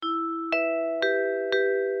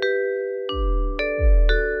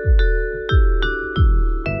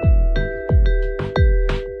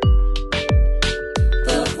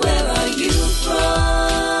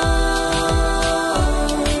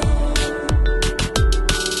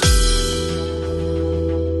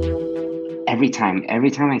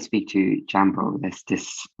every time I speak to Jambo, there's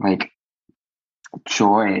this like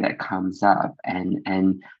joy that comes up,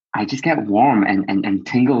 and I just get warm and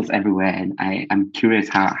tingles everywhere. And I'm curious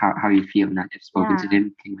how you feel now you've spoken Yeah. to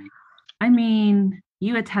him, Kingwei. I mean,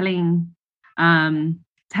 you were telling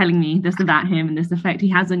me this about him and this effect he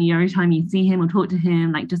has on you every time you see him or talk to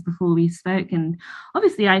him, like just before we spoke. And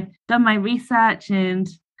obviously I'd done my research and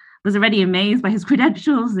was already amazed by his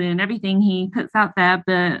credentials and everything he puts out there.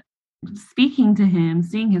 But speaking to him,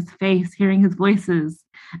 seeing his face, hearing his voices,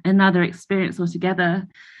 another experience altogether.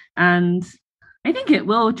 And I think it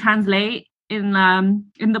will translate in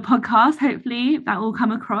the podcast. Hopefully that will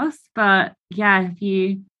come across. But yeah, if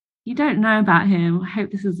you don't know about him, I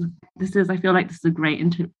hope this is I feel like this is a great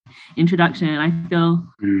introduction.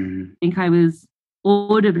 Mm, Think I was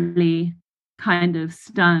audibly kind of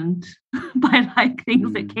stunned by like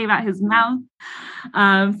things that mm. came out his mouth.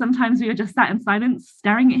 Sometimes we were just sat in silence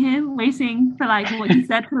staring at him, waiting for like what he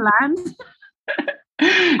said to land.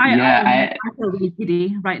 Yeah, I feel really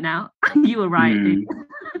giddy right now. You were right, dude. mm.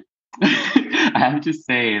 I have to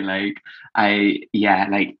say, like,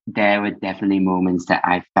 like there were definitely moments that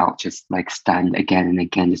I felt just like stunned again and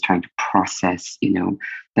again, just trying to process,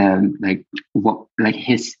 the like what like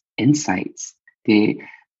his insights. The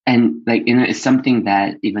and like it's something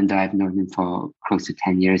that even though I've known him for close to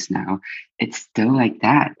 10 years now, it's still like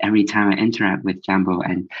that every time I interact with Jambo.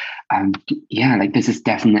 And um yeah, like this is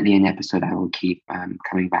definitely an episode I will keep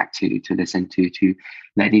coming back to listen to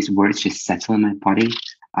let these words just settle in my body.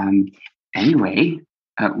 um, anyway,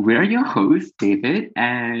 we're your hosts, David,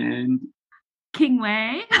 and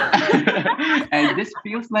Kingwei. and this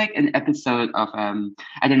feels like an episode of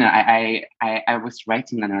I don't know. I was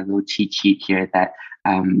writing on a little cheat sheet here that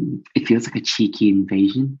it feels like a cheeky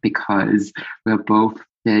invasion because we're both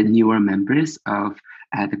the newer members of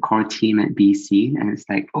the core team at BC, and it's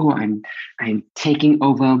like, oh, I'm taking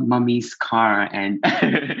over mummy's car and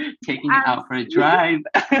taking it out for a drive.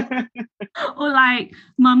 Or like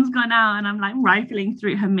mum's gone out and I'm like rifling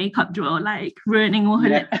through her makeup drawer, like ruining all her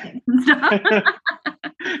Yeah. lipsticks and stuff.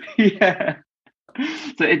 Yeah.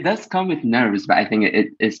 So it does come with nerves, but I think it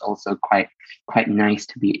is also quite nice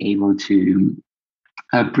to be able to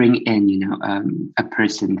bring in, a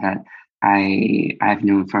person that I've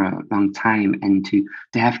known for a long time, and to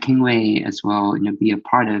have Kingwei as well, be a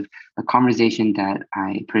part of a conversation that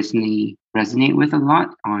I personally resonate with a lot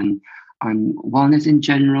on wellness in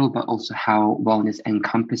general, but also how wellness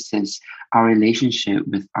encompasses our relationship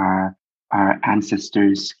with our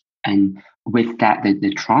ancestors, and with that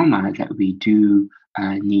the trauma that we do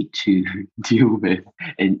need to deal with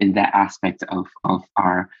in that aspect of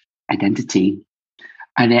our identity.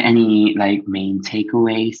 Are there any like main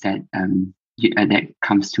takeaways that that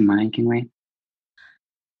comes to mind, Kinwei?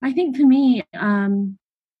 I think for me,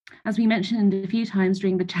 as we mentioned a few times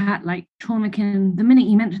during the chat, like trauma can, the minute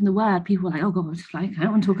you mention the word, people are like, oh God, like, I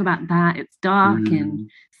don't want to talk about that. It's dark and Mm,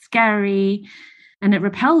 scary and it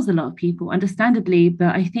repels a lot of people, understandably.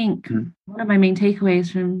 But I think mm, one of my main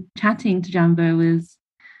takeaways from chatting to Jambo was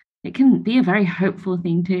it can be a very hopeful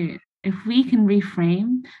thing too. If we can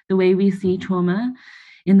reframe the way we see trauma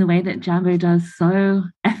in the way that Jambo does so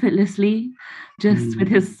effortlessly, just with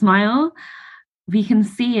mm, his smile, we can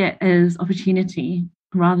see it as opportunity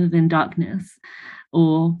rather than darkness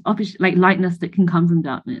or like lightness that can come from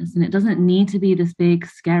darkness. And it doesn't need to be this big,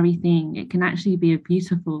 scary thing. It can actually be a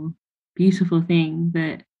beautiful, beautiful thing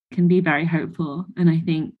that can be very hopeful. And I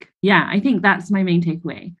think that's my main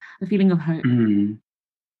takeaway, a feeling of hope. mm.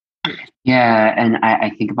 Yeah, and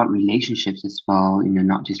I think about relationships as well,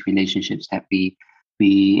 not just relationships that we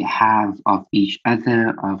have of each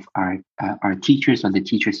other, of our teachers or the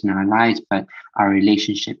teachers in our lives, but our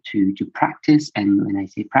relationship to practice. And when I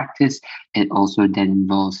say practice, it also then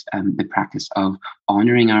involves the practice of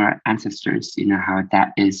honoring our ancestors, how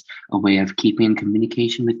that is a way of keeping in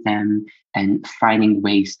communication with them and finding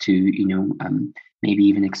ways to, maybe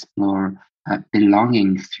even explore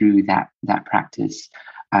belonging through that practice.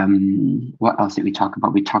 What else did we talk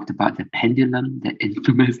about? We talked about the pendulum, the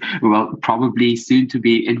infamous, well, probably soon to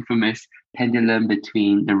be infamous pendulum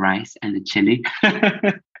between the rice and the chili.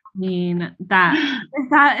 I mean that's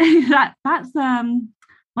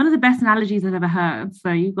one of the best analogies I've ever heard.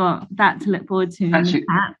 So you've got that to look forward to in the Actually,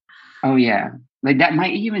 chat. oh yeah, like that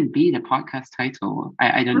might even be the podcast title.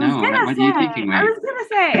 I don't know. Like, what are you thinking, I right? was gonna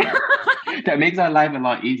say. That makes our life a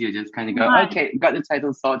lot easier. Just kind of go, Right. okay, got the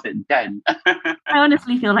title sorted, done. I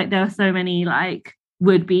honestly feel like there are so many like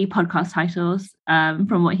would-be podcast titles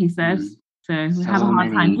from what he said. Mm, So we have a so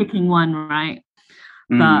hard time many. picking one, right?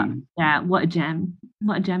 But Mm, yeah, what a gem.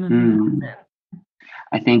 What a gem of a mm. person.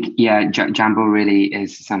 I think, yeah, Jambo really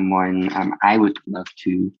is someone I would love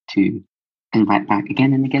to invite back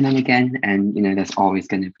again and again and again. And, there's always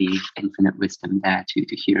going to be infinite wisdom there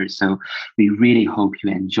to hear. So we really hope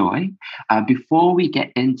you enjoy. Before we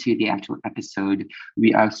get into the actual episode,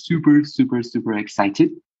 we are super, super, super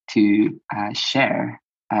excited to share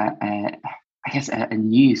a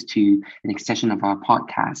news to an extension of our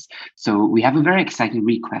podcast. So we have a very exciting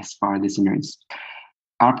request for our listeners.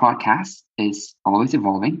 Our podcast is always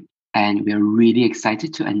evolving, and we're really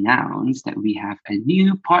excited to announce that we have a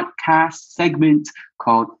new podcast segment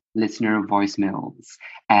called Listener Voicemails.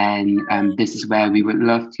 And this is where we would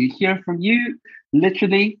love to hear from you,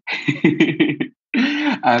 literally.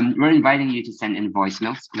 We're inviting you to send in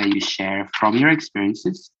voicemails where you share from your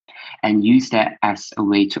experiences and use that as a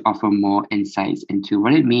way to offer more insights into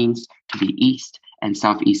what it means to be East and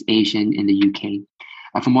Southeast Asian in the UK.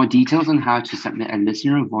 For more details on how to submit a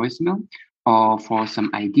listener voicemail or for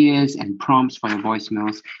some ideas and prompts for your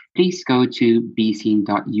voicemails, please go to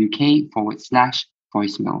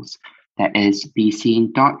bscene.uk/voicemails. That is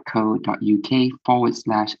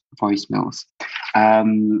bscene.co.uk/voicemails.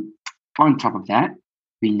 On top of that,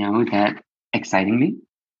 we know that, excitingly,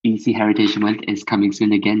 BC Heritage Month is coming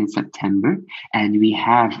soon again in September, and we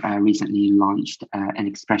have recently launched an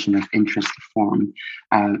expression of interest form,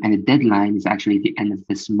 and the deadline is actually the end of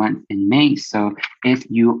this month in May. So if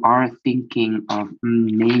you are thinking of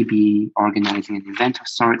maybe organizing an event of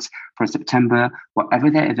sorts for September, whatever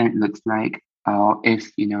that event looks like,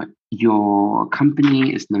 if your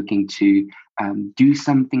company is looking to do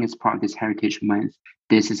something as part of this Heritage Month,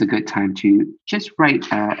 this is a good time to just write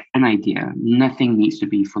an idea. Nothing needs to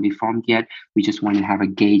be fully formed yet. We just want to have a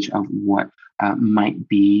gauge of what might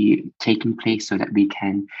be taking place so that we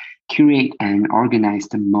can curate and organize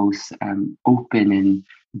the most open and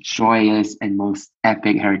joyous and most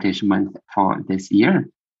epic Heritage Month for this year.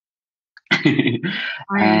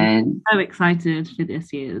 I'm so excited for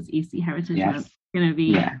this year's EC Heritage Month. It's going to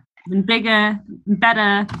be even bigger,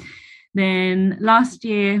 better than last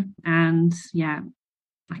year. And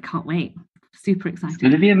I can't wait. Super excited. It's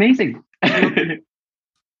going to be amazing.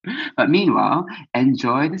 But meanwhile,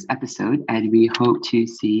 enjoy this episode and we hope to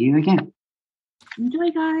see you again. Enjoy,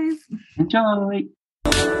 guys. Enjoy.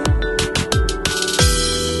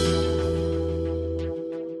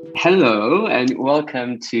 Hello and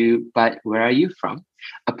welcome to But Where Are You From?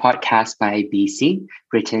 A podcast by BC,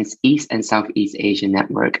 Britain's East and Southeast Asian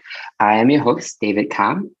Network. I am your host, David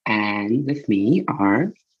Kam, and with me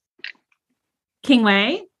are King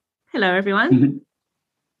Wei. Hello, everyone.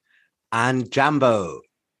 And Jambo.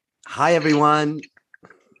 Hi, everyone.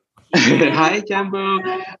 Hi, Jambo.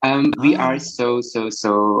 We are so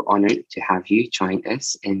honored to have you join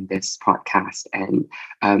us in this podcast. And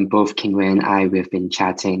both King Wei and I, we've been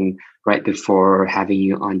chatting right before having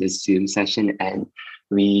you on this Zoom session, and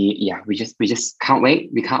we just can't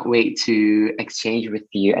wait. We can't wait to exchange with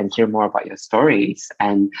you and hear more about your stories.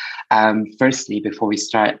 And firstly, before we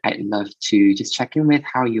start, I'd love to just check in with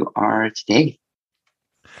how you are today.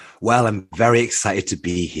 Well, I'm very excited to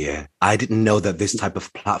be here. I didn't know that this type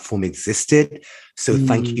of platform existed. So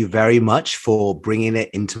thank you very much for bringing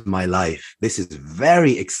it into my life. This is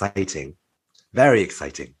very exciting. Very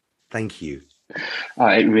exciting. Thank you.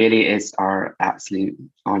 It really is our absolute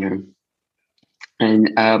honor.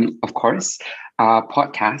 And of course, our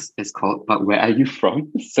podcast is called But Where Are You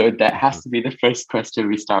From? So that has to be the first question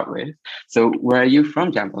we start with. So where are you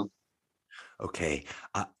from, Jambo? Okay,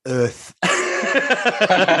 Earth.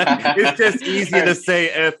 It's just easier to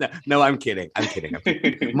say Earth now. No, I'm kidding.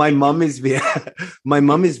 My mom is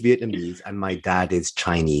Vietnamese and my dad is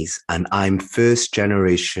Chinese, and I'm first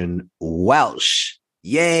generation Welsh.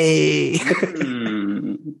 Yay!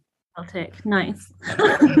 Celtic, nice.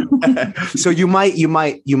 So you might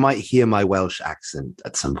hear my Welsh accent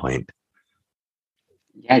at some point.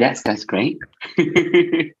 Yeah, that's great.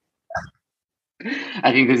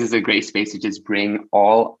 I think this is a great space to just bring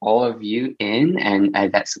all of you in, and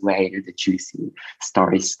that's where the juicy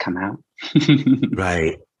stories come out.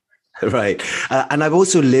 Right. And I've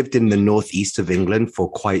also lived in the northeast of England for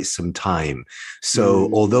quite some time. So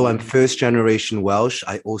although I'm first generation Welsh,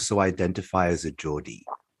 I also identify as a Geordie.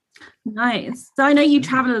 Nice. So I know you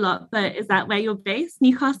travel a lot, but is that where you're based,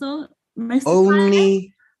 Newcastle?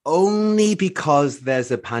 Only because there's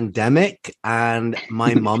a pandemic and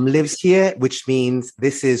my mom lives here, which means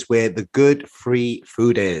this is where the good free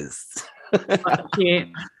food is.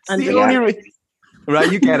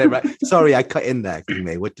 Right, you get it, right? Sorry, I cut in there, King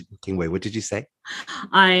Wei. What did you say?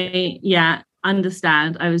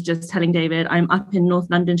 understand. I was just telling David, I'm up in North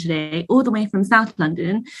London today, all the way from South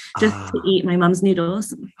London, just to eat my mum's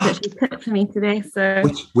noodles that she cooked for me today. So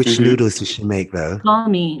which noodles does she make though?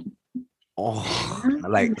 Salmi. Oh,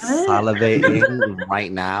 like salivating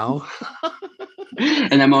right now.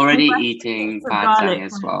 And I'm already eating pad thai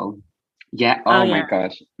as well. Yeah. Oh my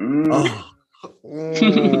gosh.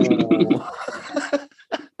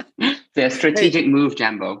 The strategic move,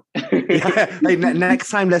 Jambo. Yeah, like, next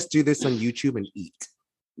time, let's do this on YouTube and eat.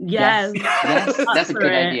 Yes, that's a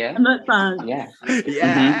good idea. That's fun. Yeah.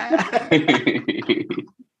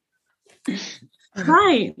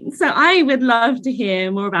 Right. So I would love to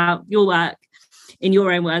hear more about your work in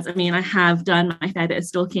your own words. I mean, I have done my fair bit of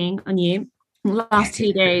stalking on you in the last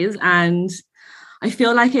 2 days, and I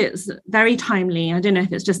feel like it's very timely. I don't know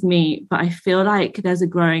if it's just me, but I feel like there's a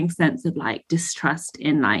growing sense of like distrust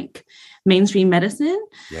in like mainstream medicine.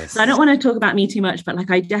 Yes. So I don't want to talk about me too much, but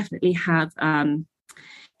like I definitely have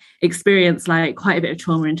experienced like quite a bit of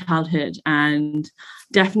trauma in childhood, and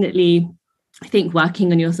definitely I think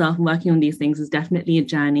working on yourself and working on these things is definitely a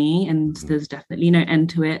journey, and there's definitely no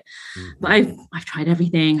end to it. But I've tried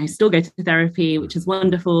everything. I still go to therapy, which is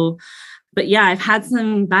wonderful. But yeah, I've had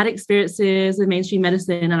some bad experiences with mainstream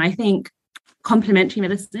medicine, and I think complementary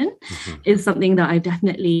medicine is something that I've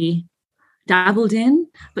definitely dabbled in,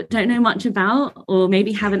 but don't know much about, or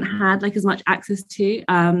maybe haven't had like as much access to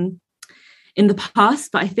in the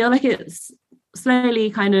past. But I feel like it's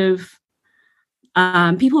slowly kind of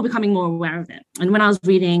people are becoming more aware of it. And when I was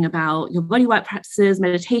reading about your bodywork practices,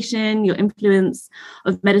 meditation, your influence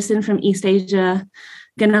of medicine from East Asia,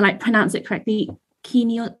 gonna like pronounce it correctly,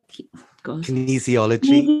 kinesiology.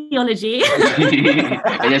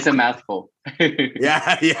 It is a mouthful.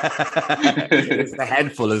 Yeah. It's a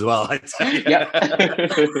handful as well. So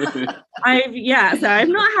I've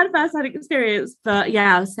not had first-hand experience, but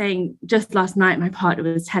yeah, I was saying just last night, my partner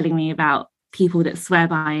was telling me about people that swear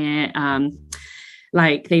by it.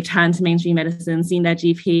 Like they've turned to mainstream medicine, seen their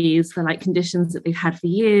GPs for like conditions that they've had for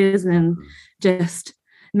years, and just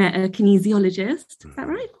met a kinesiologist. Is that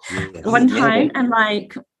right? Yes. One time, and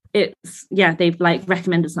like they've like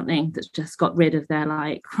recommended something that's just got rid of their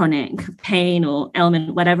like chronic pain or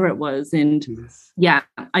ailment, whatever it was. And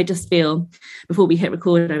I just feel, before we hit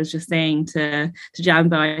record, I was just saying to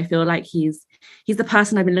Jambo, I feel like he's the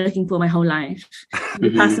person I've been looking for my whole life.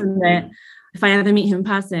 The person that if I ever meet him in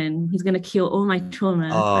person, he's going to cure all my trauma.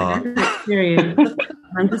 I'm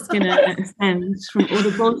just going to ascend from all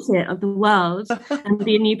the bullshit of the world and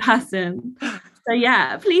be a new person. So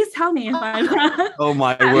yeah, please tell me if I'm. Oh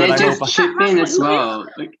my word! Yeah, just chip in as well.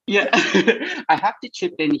 I have to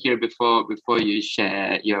chip in here before you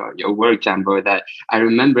share your work, Jambo. That I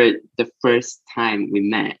remember the first time we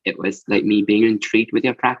met, it was like me being intrigued with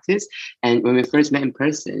your practice, and when we first met in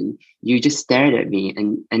person, you just stared at me,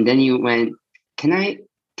 and then you went, "Can I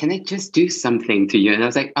just do something to you?" And I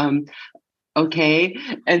was like, okay.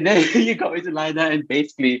 And then you got me to lie down and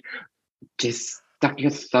basically just stuck your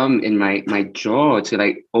thumb in my jaw to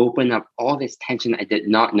like open up all this tension I did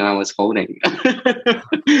not know I was holding.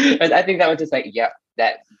 And I think that was just like,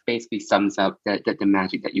 that basically sums up the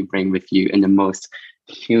magic that you bring with you in the most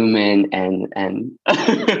human and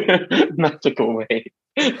magical way.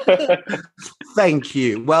 Thank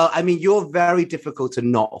you. Well, I mean, you're very difficult to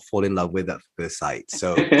not fall in love with at first sight.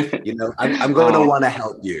 So, I'm going to want to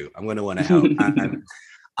help you. I'm going to want to help. And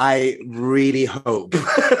I really hope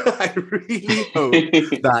that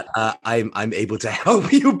I'm able to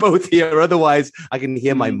help you both here. Otherwise, I can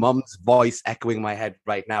hear my mom's voice echoing in my head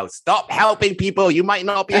right now. Stop helping people. You might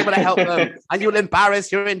not be able to help them, and you'll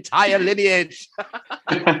embarrass your entire lineage.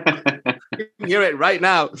 You can hear it right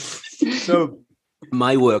now. So,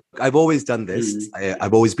 my work, I've always done this.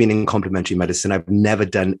 I've always been in complementary medicine. I've never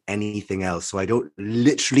done anything else. So I don't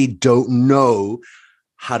know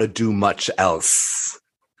how to do much else.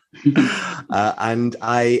 And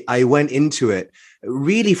I went into it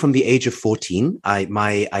really from the age of 14. I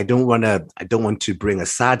don't want to bring a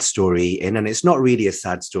sad story in, and it's not really a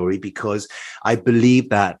sad story, because I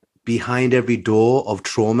believe that behind every door of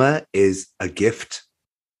trauma is a gift.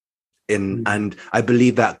 And I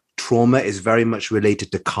believe that trauma is very much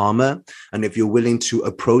related to karma. And if you're willing to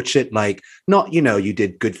approach it like, not, you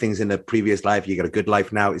did good things in a previous life, you got a good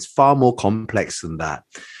life now, it's far more complex than that.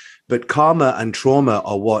 But karma and trauma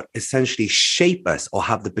are what essentially shape us, or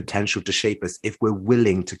have the potential to shape us, if we're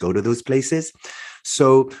willing to go to those places.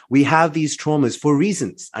 So we have these traumas for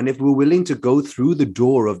reasons. And if we're willing to go through the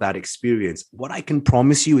door of that experience, what I can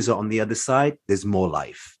promise you is that on the other side, there's more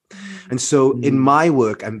life. And so in my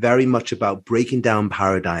work, I'm very much about breaking down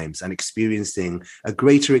paradigms and experiencing a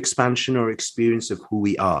greater expansion or experience of who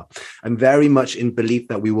we are. I'm very much in belief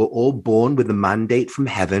that we were all born with a mandate from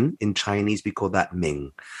heaven. In Chinese, we call that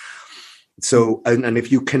Ming. So, and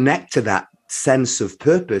if you connect to that sense of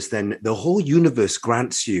purpose, then the whole universe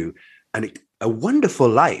grants you a wonderful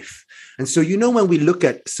life. And so, when we look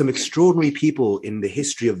at some extraordinary people in the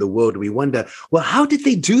history of the world, we wonder, well, how did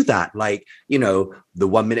they do that? Like, the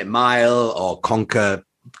 1 minute mile, or conquer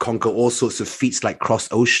all sorts of feats like cross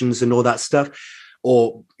oceans and all that stuff,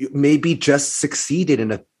 or maybe just succeeded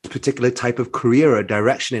in a particular type of career or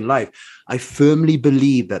direction in life. I firmly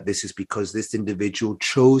believe that this is because this individual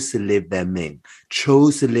chose to live their Ming,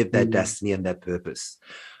 chose to live their destiny and their purpose.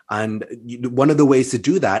 And one of the ways to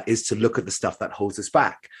do that is to look at the stuff that holds us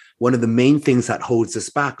back. One of the main things that holds us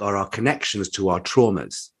back are our connections to our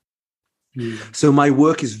traumas. So my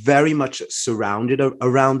work is very much surrounded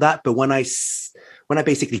around that. But when I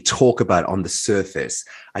basically talk about it on the surface,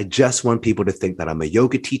 I just want people to think that I'm a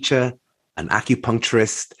yoga teacher, an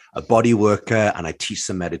acupuncturist, a body worker, and I teach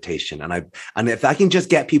some meditation. And if I can just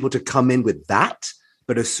get people to come in with that,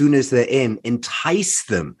 but as soon as they're in, entice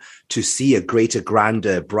them to see a greater,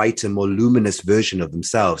 grander, brighter, more luminous version of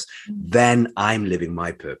themselves, then I'm living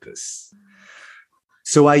my purpose.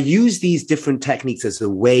 So I use these different techniques as a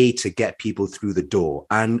way to get people through the door.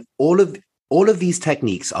 And all of these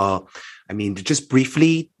techniques are, just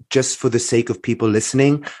briefly, just for the sake of people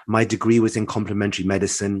listening, my degree was in complementary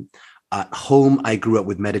medicine. At home, I grew up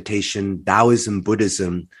with meditation, Taoism,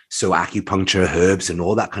 Buddhism, so acupuncture, herbs, and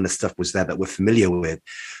all that kind of stuff was there that we're familiar with.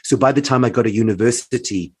 So by the time I got to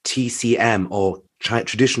university, TCM, or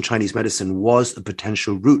traditional Chinese medicine, was a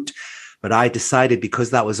potential route. But I decided, because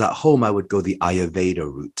that was at home, I would go the Ayurveda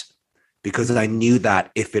route, because I knew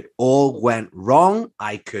that if it all went wrong,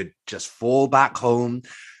 I could just fall back home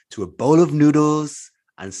to a bowl of noodles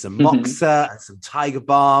and some moxa and some tiger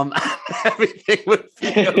balm, and everything would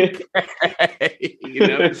be okay.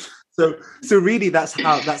 So really, that's the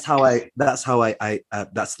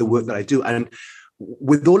work that I do. And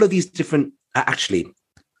with all of these different, actually,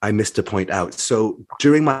 I missed to point out. So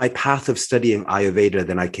during my path of studying Ayurveda,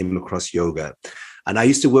 then I came across yoga. And I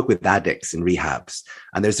used to work with addicts in rehabs.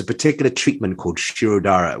 And there's a particular treatment called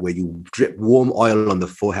Shirodhara, where you drip warm oil on the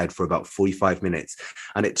forehead for about 45 minutes.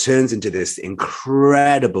 And it turns into this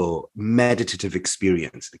incredible meditative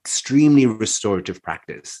experience, extremely restorative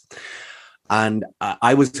practice. And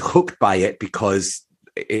I was hooked by it because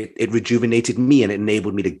it rejuvenated me and it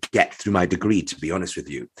enabled me to get through my degree, to be honest with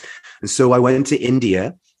you. And so I went to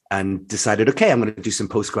India and decided, okay, I'm going to do some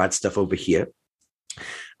postgrad stuff over here.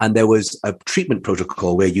 And there was a treatment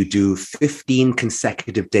protocol where you do 15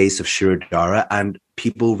 consecutive days of Shirodhara and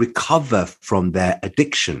people recover from their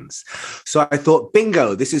addictions. So I thought,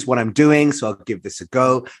 bingo, this is what I'm doing. So I'll give this a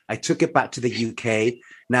go. I took it back to the UK.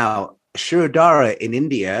 Now, Shirodhara in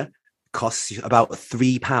India costs about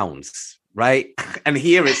 £3, right? And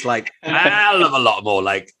here it's like a hell of a lot more,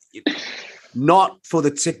 like not for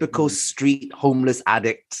the typical street homeless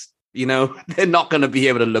addict. They're not going to be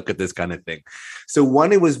able to look at this kind of thing. So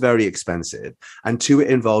one, it was very expensive. And two, it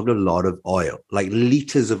involved a lot of oil, like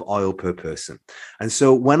liters of oil per person. And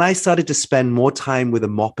so when I started to spend more time with a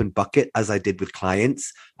mop and bucket, as I did with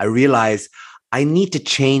clients, I realized I need to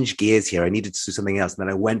change gears here. I needed to do something else. And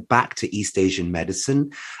then I went back to East Asian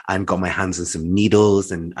medicine and got my hands on some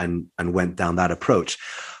needles and went down that approach.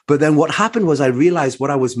 But then what happened was I realized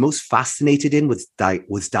what I was most fascinated in was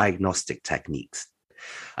diagnostic techniques.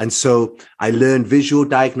 And so I learned visual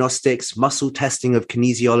diagnostics, muscle testing of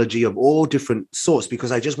kinesiology of all different sorts,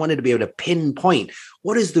 because I just wanted to be able to pinpoint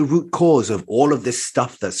what is the root cause of all of this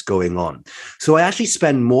stuff that's going on. So I actually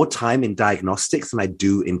spend more time in diagnostics than I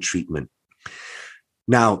do in treatment.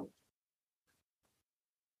 Now,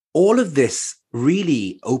 all of this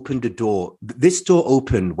really opened a door. This door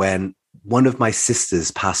opened when one of my sisters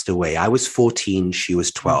passed away. I was 14, she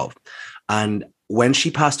was 12. And when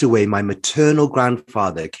she passed away, my maternal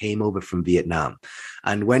grandfather came over from Vietnam.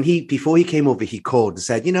 And before he came over, he called and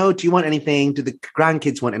said, do you want anything? Do the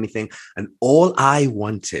grandkids want anything? And all I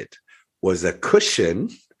wanted was a cushion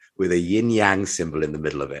with a yin yang symbol in the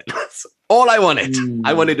middle of it. That's all I wanted.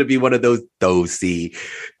 I wanted to be one of those Dosi,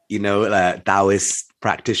 Taoist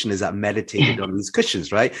practitioners that meditated on these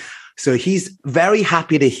cushions, right? So he's very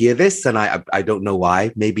happy to hear this. And I don't know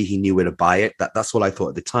why. Maybe he knew where to buy it. That's all I thought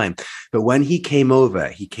at the time. But when he came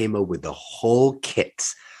over with the whole kit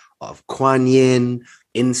of Kuan Yin,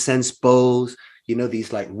 incense bowls,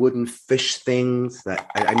 these like wooden fish things that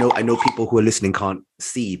I know people who are listening can't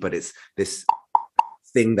see, but it's this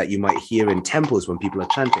thing that you might hear in temples when people are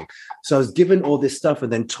chanting. So I was given all this stuff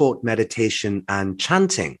and then taught meditation and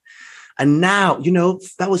chanting. And now,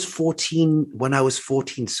 that was 14 when I was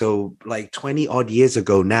 14. So like 20 odd years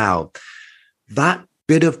ago now, that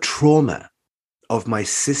bit of trauma of my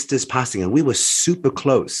sister's passing, and we were super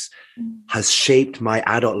close, has shaped my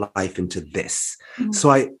adult life into this. So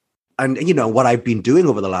what I've been doing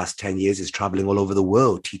over the last 10 years is traveling all over the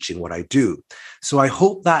world, teaching what I do. So I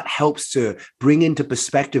hope that helps to bring into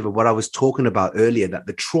perspective of what I was talking about earlier, that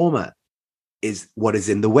the trauma is what is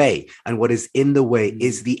in the way. And what is in the way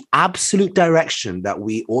is the absolute direction that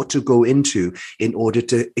we ought to go into in order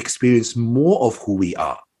to experience more of who we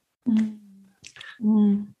are.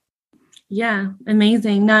 Yeah,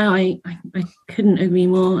 amazing. No, I couldn't agree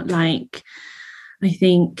more. Like, I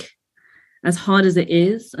think as hard as it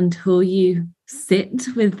is, until you sit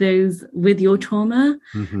with your trauma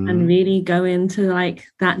and really go into like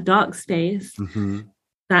that dark space,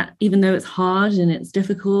 that even though it's hard and it's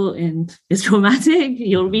difficult and it's traumatic,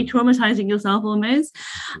 you'll be traumatizing yourself almost.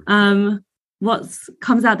 What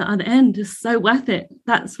comes out the other end is so worth it.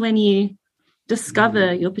 That's when you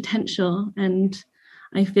discover your potential. And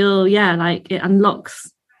I feel, like it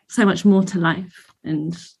unlocks so much more to life.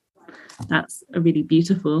 And that's a really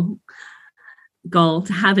beautiful goal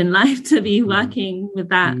to have in life, to be working with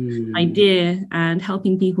that idea and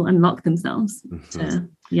helping people unlock themselves. So,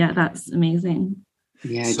 that's amazing.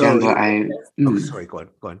 Yeah, So, Jambo, sorry, go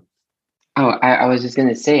on. Oh, I was just going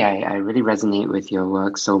to say, I really resonate with your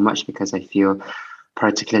work so much, because I feel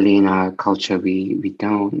particularly in our culture, we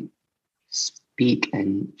don't speak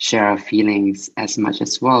and share our feelings as much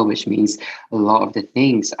as well, which means a lot of the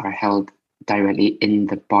things are held directly in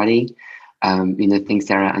the body, things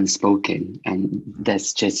that are unspoken. And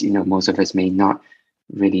that's just, most of us may not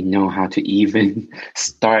really know how to even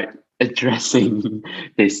start addressing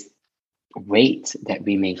this weight that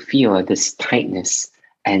we may feel, this tightness,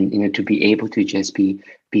 and to be able to just be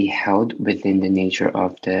held within the nature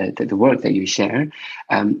of the work that you share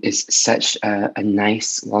is such a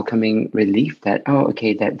nice, welcoming relief that,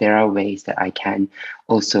 that there are ways that I can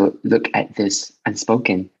also look at this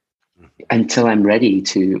unspoken until I'm ready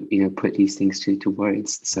to put these things to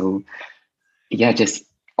words. So just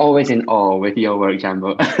always in awe with your work,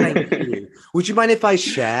 Jambo. Thank you. Would you mind if I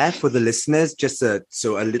share for the listeners just a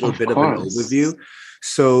little bit of an overview?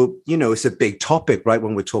 So, it's a big topic, right?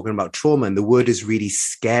 When we're talking about trauma, and the word is really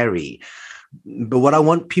scary. But what I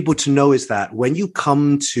want people to know is that when you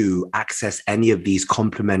come to access any of these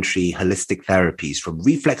complementary holistic therapies, from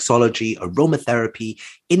reflexology, aromatherapy,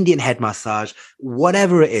 Indian head massage,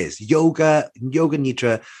 whatever it is, yoga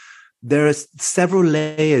nidra, there are several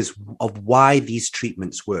layers of why these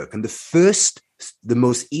treatments work. And the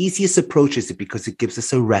most easiest approach is because it gives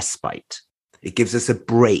us a respite. It gives us a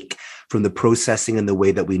break from the processing and the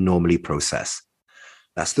way that we normally process.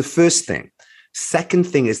 That's the first thing. Second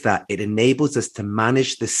thing is that it enables us to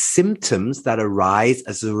manage the symptoms that arise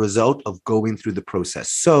as a result of going through the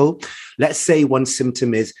process. So let's say one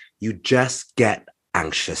symptom is you just get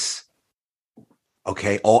anxious.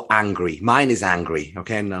 Okay, or angry. Mine is angry.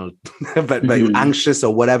 Okay, no, but anxious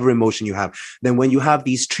or whatever emotion you have. Then when you have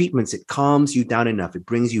these treatments, it calms you down enough. It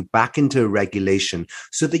brings you back into regulation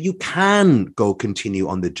so that you can continue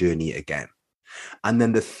on the journey again. And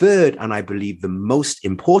then the third, and I believe the most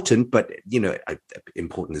important, but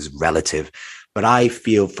important is relative, but I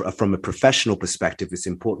feel from a professional perspective, it's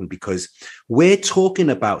important because we're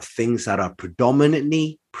talking about things that are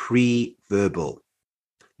predominantly pre-verbal.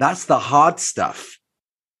 That's the hard stuff.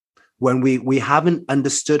 When we haven't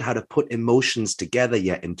understood how to put emotions together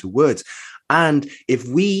yet into words. And if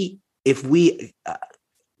we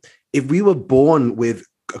were born with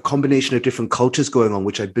a combination of different cultures going on,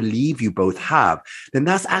 which I believe you both have, then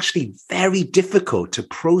that's actually very difficult to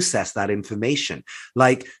process that information.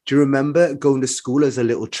 Like, do you remember going to school as a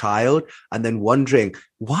little child and then wondering,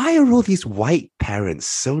 why are all these white parents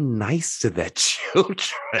so nice to their children?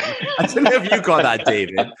 I don't know if you got that,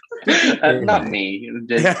 David. Not me.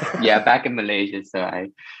 Back in Malaysia, so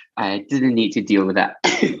I didn't need to deal with that.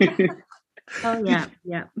 Oh yeah.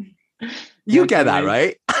 You get that,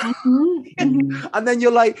 right? And then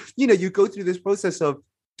you're like, you go through this process of,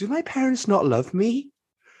 do my parents not love me?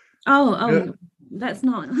 Oh, that's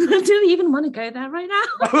not. Do we even want to go there right now?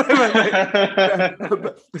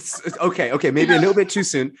 Okay, maybe a little bit too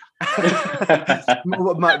soon.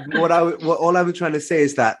 All I was trying to say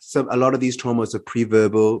is that a lot of these traumas are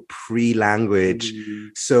pre-verbal, pre-language.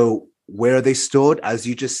 So where are they stored? As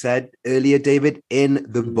you just said earlier, David, in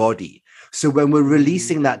the body. So when we're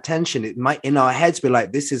releasing that tension, it might in our heads be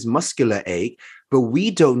like, this is muscular ache, but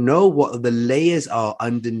we don't know what the layers are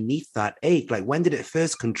underneath that ache. Like, when did it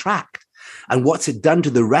first contract? And what's it done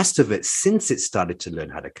to the rest of it since it started to learn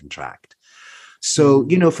how to contract? So,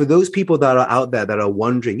 for those people that are out there that are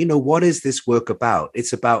wondering, what is this work about?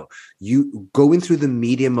 It's about you going through the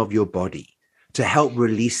medium of your body to help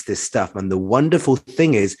release this stuff. And the wonderful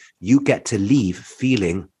thing is you get to leave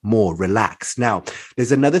feeling more relaxed. Now,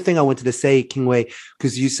 there's another thing I wanted to say, Kingwei,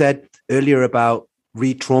 because you said earlier about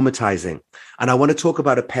re-traumatizing. And I want to talk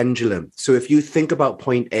about a pendulum. So if you think about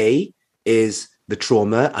point A is the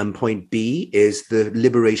trauma and point B is the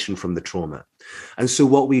liberation from the trauma. And so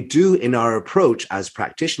what we do in our approach as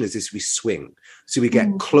practitioners is we swing. So we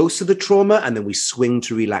get close to the trauma and then we swing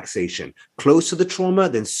to relaxation, close to the trauma,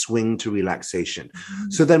 then swing to relaxation.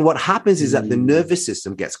 So then what happens is that the nervous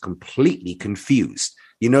system gets completely confused.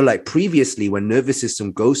 Like previously, when nervous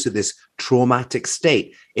system goes to this traumatic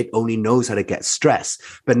state, it only knows how to get stress.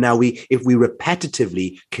 But now if we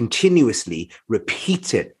repetitively, continuously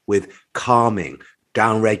repeat it with calming,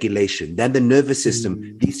 down regulation, then the nervous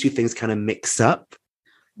system, these two things kind of mix up.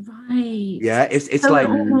 Right. Yeah. It's so like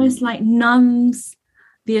it almost like numbs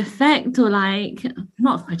the effect, or like,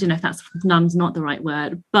 not, I don't know if that's numbs, not the right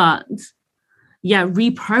word, but yeah,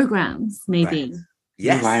 reprograms maybe. Right.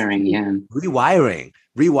 Yes. Rewiring.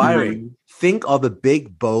 Rewiring. Think of a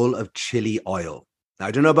big bowl of chili oil. Now,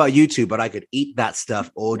 I don't know about you two, but I could eat that stuff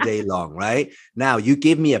all day long, right? Now, you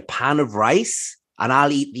give me a pan of rice and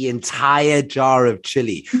I'll eat the entire jar of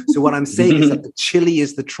chili. So what I'm saying is that the chili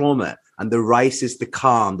is the trauma and the rice is the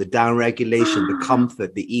calm, the down regulation, the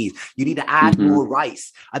comfort, the ease. You need to add more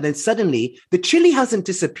rice. And then suddenly the chili hasn't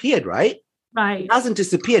disappeared, right? Right. It hasn't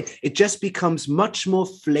disappeared. It just becomes much more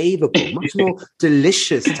flavorful, much more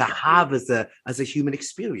delicious to have as a human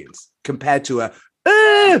experience compared to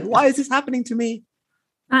why is this happening to me?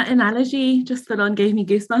 That analogy just full on gave me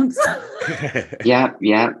goosebumps. Yeah.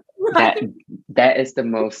 That is the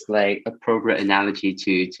most like appropriate analogy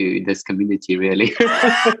to this community, really.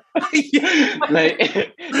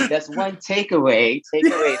 Like, that's one takeaway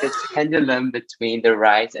this pendulum between the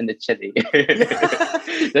rice and the chili.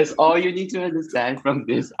 That's all you need to understand from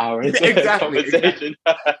this hour's conversation.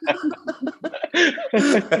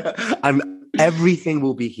 And everything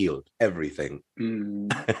will be healed. Everything.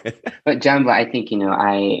 But Jamba, I think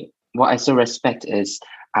what I so respect is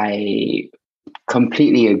I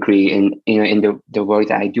completely agree in the work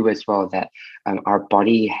that I do as well, that our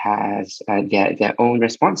body has their own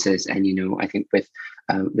responses, and I think with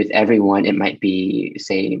everyone it might be,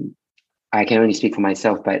 say, I can only speak for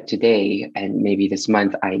myself, but today and maybe this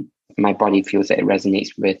month my body feels that it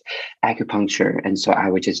resonates with acupuncture, and so I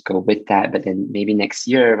would just go with that. But then maybe next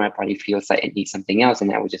year my body feels like it needs something else,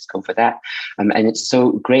 and I would just go for that. And it's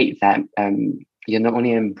so great that you're not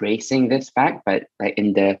only embracing this fact, but like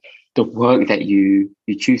in the work that you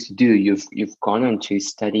choose to do, you've gone on to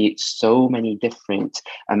study so many different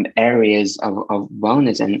areas of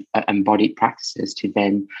wellness and embodied practices to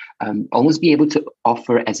then almost be able to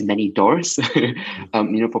offer as many doors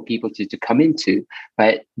for people to come into.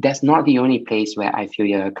 But that's not the only place where I feel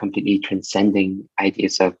you're completely transcending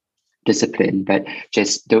ideas of discipline, but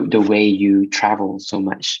just the way you travel so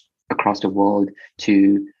much across the world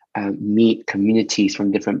to meet communities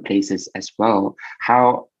from different places as well.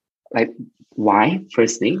 Why,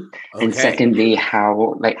 firstly, and secondly,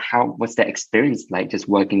 how what's that experience like, just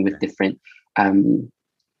working with different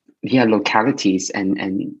localities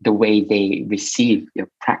and the way they receive your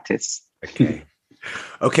practice?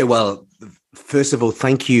 Okay. Well, first of all,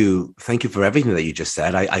 thank you for everything that you just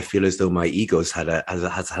said. I feel as though my ego's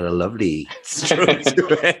has had a lovely stroke to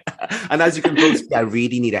it. And as you can both see, I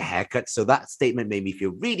really need a haircut. So that statement made me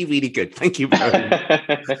feel really, really good. Thank you very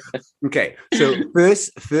much. Okay. So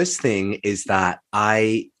first thing is that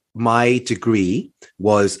my degree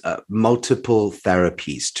was multiple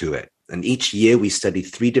therapies to it. And each year we studied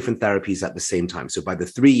 3 different therapies at the same time. So by the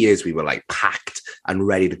 3 years, we were like packed and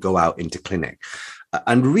ready to go out into clinic.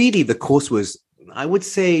 And really the course was, I would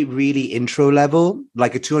say, really intro level,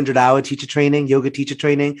 like a 200-hour teacher training, yoga teacher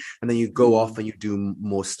training. And then you go off and you do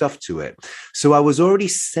more stuff to it. So I was already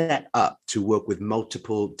set up to work with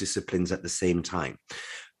multiple disciplines at the same time.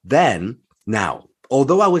 Now,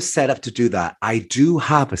 although I was set up to do that, I do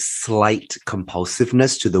have a slight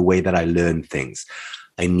compulsiveness to the way that I learn things.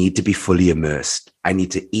 I need to be fully immersed. I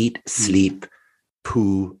need to eat, sleep,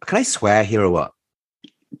 poo. Can I swear here or what?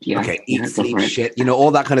 Yeah. Okay. Eat, sleep, shit,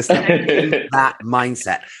 all that kind of stuff. That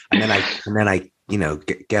mindset. And then I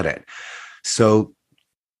get it. So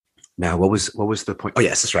now what was the point? Oh,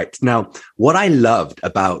 yes, that's right. Now, what I loved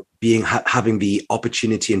about having the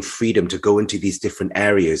opportunity and freedom to go into these different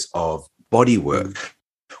areas of body work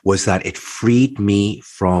was that it freed me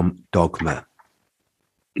from dogma.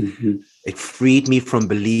 Mm-hmm. It freed me from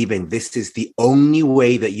believing this is the only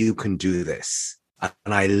way that you can do this.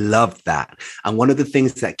 And I love that. And one of the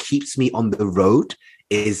things that keeps me on the road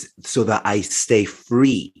is so that I stay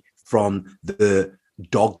free from the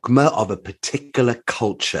dogma of a particular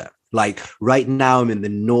culture. Like right now, I'm in the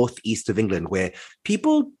northeast of England where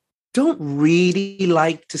people don't really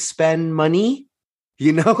like to spend money,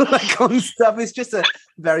 you know, like on stuff. It's just a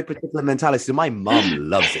very particular mentality. So my mom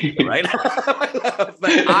loves it, right?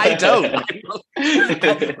 But I don't.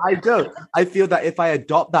 I don't. I feel that if I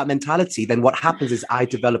adopt that mentality, then what happens is I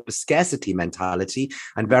develop a scarcity mentality,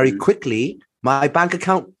 and very quickly my bank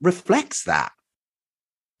account reflects that.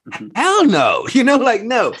 Hell no, you know, like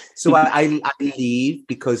no. So I leave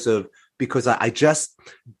because I just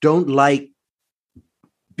don't like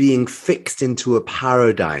being fixed into a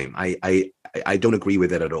paradigm. I don't agree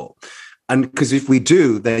with it at all. And because if we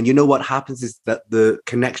do, then you know what happens is that the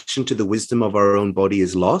connection to the wisdom of our own body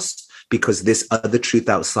is lost because this other truth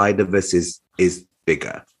outside of us is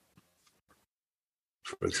bigger.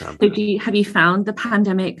 For example. So have you found the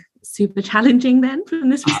pandemic super challenging then from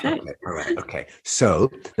this respect? Okay, all right, okay.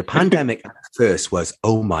 So the pandemic at first was,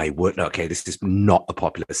 oh my word, okay, this is not a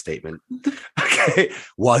popular statement. Okay,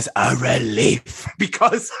 was a relief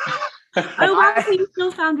because you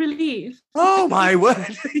still found relief. Oh my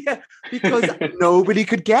word. Yeah, because nobody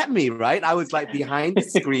could get me, right? I was like behind the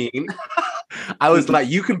screen. I was like,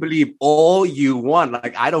 you can believe all you want.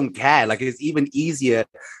 Like, I don't care. Like, it's even easier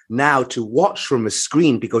now to watch from a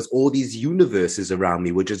screen because all these universes around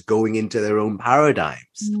me were just going into their own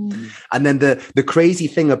paradigms. And then the crazy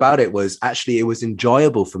thing about it was actually it was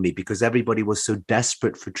enjoyable for me because everybody was so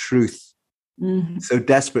desperate for truth. So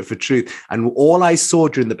desperate for truth. And all I saw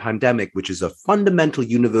during the pandemic, which is a fundamental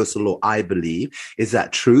universal law, I believe, is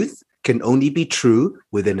that truth can only be true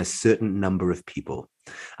within a certain number of people.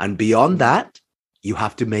 And beyond that, you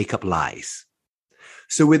have to make up lies.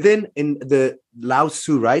 So in the Lao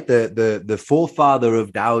Tzu, right, the forefather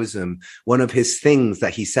of Taoism, one of his things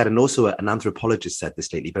that he said, and also an anthropologist said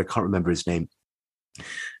this lately, but I can't remember his name,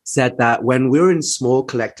 said that when we were in small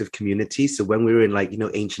collective communities, so when we were in like, you know,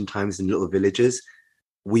 ancient times in little villages,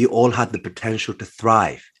 we all had the potential to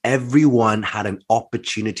thrive. Everyone had an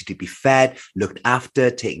opportunity to be fed, looked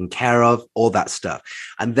after, taken care of, all that stuff.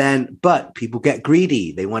 And then, but people get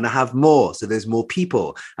greedy. They want to have more. So there's more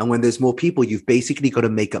people. And when there's more people, you've basically got to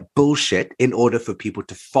make up bullshit in order for people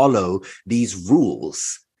to follow these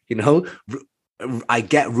rules. You know, I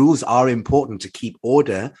get rules are important to keep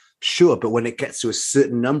order, sure. But when it gets to a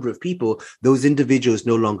certain number of people, those individuals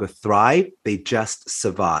no longer thrive. They just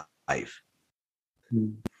survive.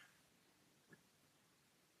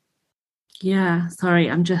 Yeah, sorry,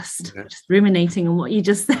 I'm just ruminating on what you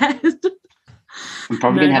just said. I'm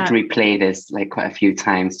probably gonna have to replay this like quite a few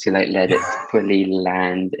times to like let it fully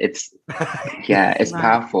land. It's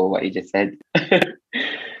powerful what you just said.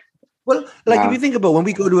 Well, like if you think about when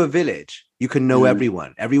we go to a village, you can know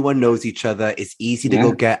everyone. Everyone knows each other. It's easy to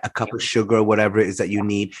go get a cup of sugar or whatever it is that you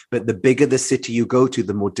need. But the bigger the city you go to,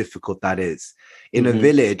 the more difficult that is. In a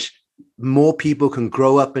village, more people can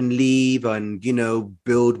grow up and leave and, you know,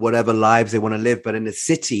 build whatever lives they want to live. But in a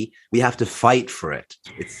city, we have to fight for it.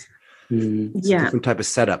 It's a different type of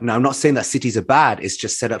setup. Now, I'm not saying that cities are bad. It's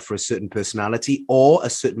just set up for a certain personality or a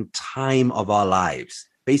certain time of our lives.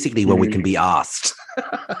 Basically, when we can be asked.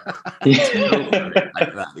 Like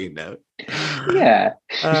that, you know. Yeah.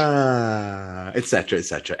 Et cetera, et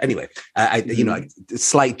cetera. Anyway, you know,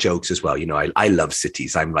 slight jokes as well. You know, I love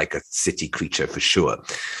cities. I'm like a city creature for sure.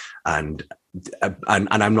 And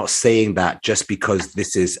I'm not saying that just because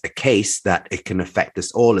this is a case that it can affect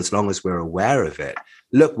us all as long as we're aware of it.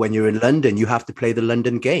 Look, when you're in London, you have to play the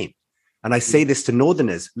London game. And I say this to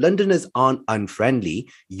Northerners. Londoners aren't unfriendly.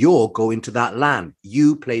 You're going to that land.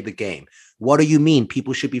 You play the game. What do you mean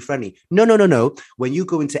people should be friendly? No. When you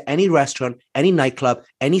go into any restaurant, any nightclub,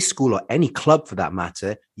 any school, or any club for that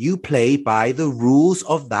matter, you play by the rules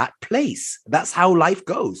of that place. That's how life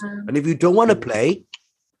goes. And if you don't want to play,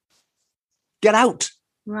 get out.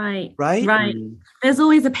 Right. Right. There's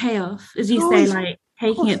always a payoff, as you say, like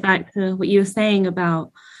taking it back to what you were saying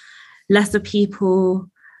about lesser people,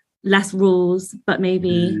 less rules, but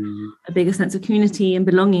maybe a bigger sense of community and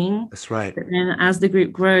belonging. That's right. But then as the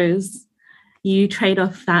group grows, you trade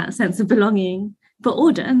off that sense of belonging for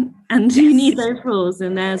order, and you need those rules,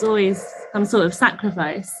 and there's always some sort of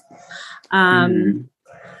sacrifice.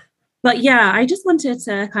 But yeah, I just wanted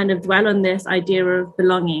to kind of dwell on this idea of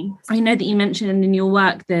belonging. I know that you mentioned in your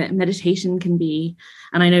work that meditation can be,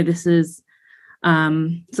 and I know this is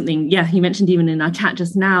something, you mentioned even in our chat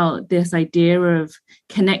just now, this idea of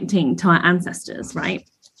connecting to our ancestors, right?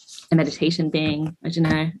 And meditation being, I don't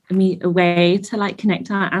know, a way to like connect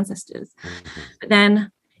to our ancestors. But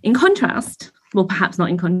then in contrast, well, perhaps not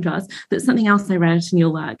in contrast, but something else I read in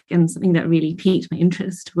your work and something that really piqued my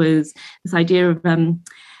interest was this idea of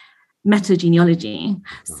metagenealogy.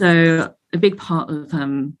 So a big part of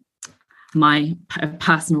my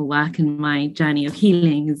personal work and my journey of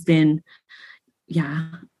healing has been,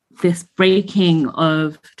 this breaking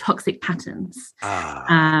of toxic patterns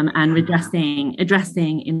and addressing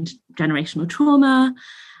intergenerational trauma.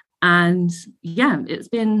 And it's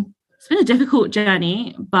been a difficult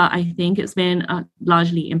journey, but I think it's been a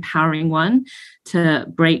largely empowering one to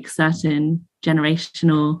break certain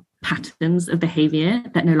generational patterns of behavior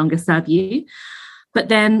that no longer serve you. But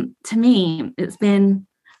then to me, it's been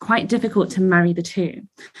quite difficult to marry the two.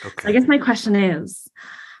 Okay. So I guess my question is,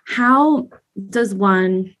 how does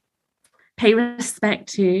one pay respect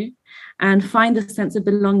to and find a sense of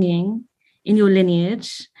belonging in your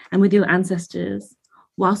lineage and with your ancestors,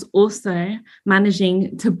 whilst also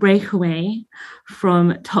managing to break away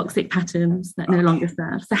from toxic patterns that no longer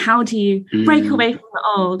serve? So how do you break away from the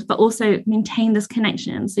old, but also maintain this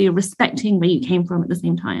connection so you're respecting where you came from at the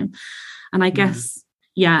same time? And I guess,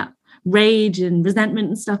 rage and resentment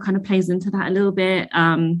and stuff kind of plays into that a little bit.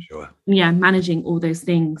 Managing all those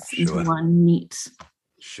things into one neat.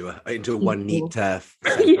 Into one neat. I'll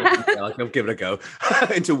give it a go.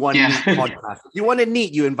 Into one neat podcast. You want to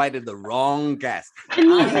neat? You invited the wrong guest.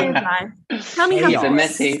 Tell me how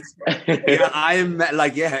messy.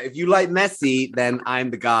 If you like messy, then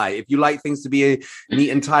I'm the guy. If you like things to be neat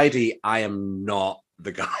and tidy, I am not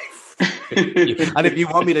the guy. And if you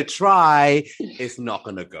want me to try, it's not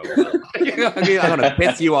going to go well. I'm going to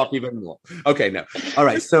piss you off even more. Okay, no. All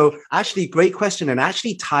right. So actually, great question, and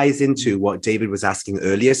actually ties into what David was asking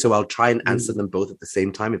earlier. So I'll try and answer them both at the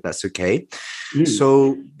same time, if that's okay.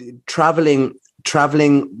 So traveling,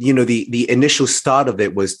 the initial start of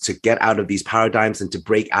it was to get out of these paradigms and to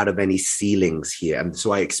break out of any ceilings here. And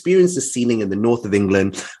so I experienced a ceiling in the north of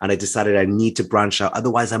England, and I decided I need to branch out.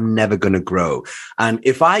 Otherwise, I'm never going to grow. And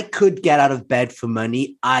if I could get out of bed for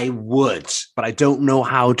money, I would, but I don't know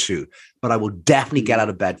how to. But I will definitely get out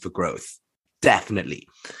of bed for growth. Definitely.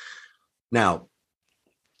 Now,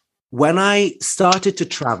 when I started to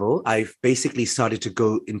travel, I basically started to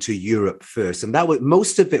go into Europe first. And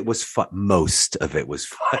most of it was fun.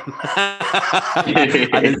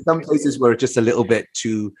 And in some places were just a little bit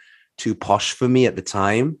too posh for me at the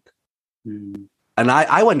time. And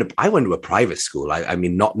I went to a private school. I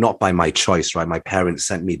mean, not by my choice, right? My parents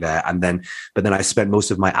sent me there. But then I spent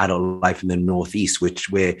most of my adult life in the Northeast, which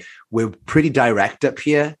we're pretty direct up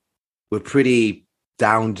here. We're pretty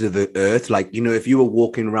down to the earth. Like, if you were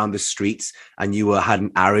walking around the streets and you had an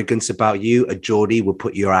arrogance about you, a Geordie will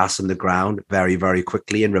put your ass on the ground very, very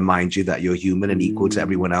quickly and remind you that you're human and equal to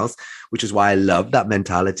everyone else, which is why I love that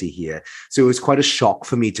mentality here. So it was quite a shock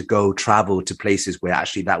for me to go travel to places where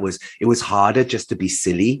actually it was harder just to be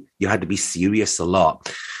silly. You had to be serious a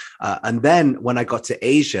lot. And then when I got to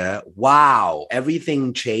Asia, wow,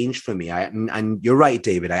 everything changed for me. And you're right,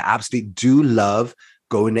 David, I absolutely do love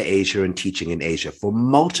going to Asia and teaching in Asia for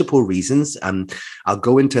multiple reasons. And I'll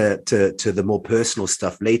go into the more personal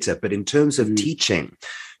stuff later. But in terms of teaching,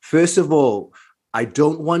 first of all, I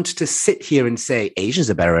don't want to sit here and say Asians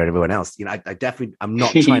are better than everyone else. I'm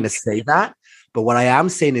not trying to say that. But what I am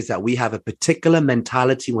saying is that we have a particular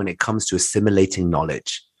mentality when it comes to assimilating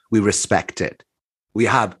knowledge. We respect it.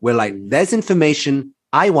 We're like, there's information,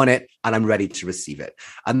 I want it, and I'm ready to receive it.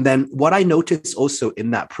 And then what I noticed also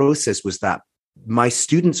in that process was that my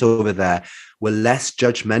students over there were less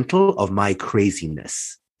judgmental of my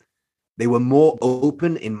craziness. They were more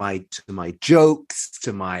open to my jokes,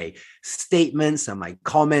 to my statements and my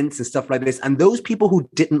comments and stuff like this. And those people who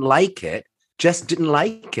didn't like it just didn't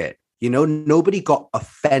like it. Nobody got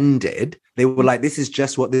offended. They were like, this is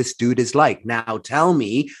just what this dude is like. Now tell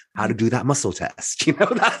me how to do that muscle test.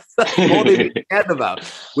 That's all they cared about,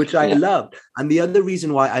 which I loved. And the other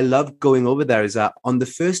reason why I love going over there is that on the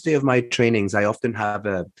first day of my trainings, I often have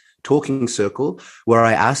a talking circle where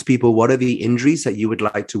I ask people, what are the injuries that you would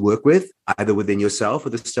like to work with, either within yourself or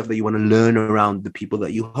the stuff that you want to learn around the people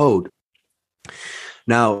that you hold.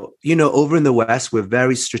 Now, over in the West, we're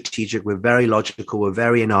very strategic, we're very logical, we're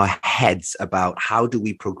very in our heads about how do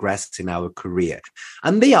we progress in our career.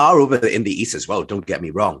 And they are over in the East as well, don't get me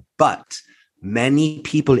wrong. But many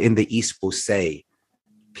people in the East will say,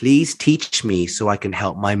 please teach me so I can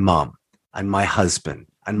help my mom and my husband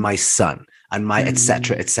and my son and my et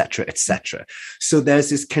cetera, et cetera, et cetera. So there's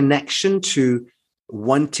this connection to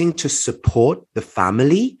wanting to support the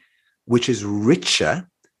family, which is richer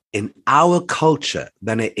in our culture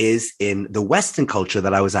than it is in the Western culture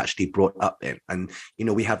that I was actually brought up in. And, you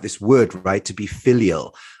know, we have this word, right, to be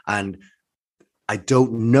filial. And I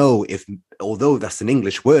don't know if, although that's an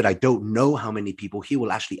English word, I don't know how many people here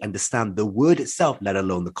will actually understand the word itself, let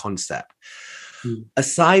alone the concept.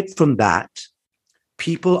 Aside from that,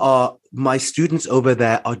 my students over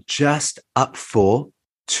there are just up for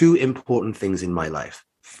two important things in my life: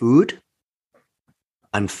 food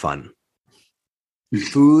and fun.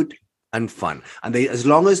 Food and fun. And as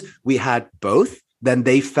long as we had both, then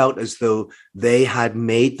they felt as though they had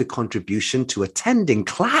made the contribution to attending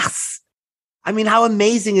class. I mean, how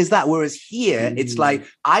amazing is that? Whereas here, it's like,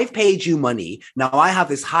 I've paid you money. Now I have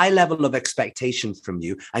this high level of expectation from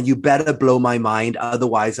you, and you better blow my mind.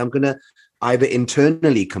 Otherwise, I'm going to either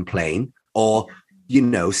internally complain or, you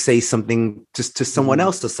know, say something to someone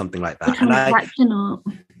else or something like that.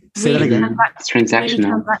 Say that again. It's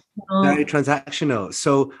transactional. Very transactional.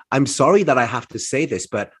 So I'm sorry that I have to say this,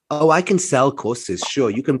 but I can sell courses. Sure,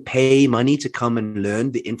 you can pay money to come and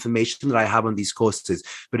learn the information that I have on these courses.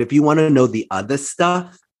 But if you want to know the other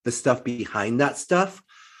stuff, the stuff behind that stuff,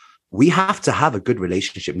 we have to have a good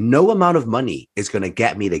relationship. No amount of money is going to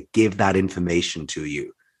get me to give that information to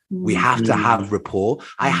you. We have to have rapport.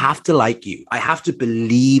 I have to like you. I have to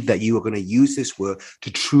believe that you are going to use this work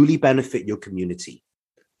to truly benefit your community.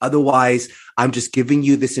 Otherwise, I'm just giving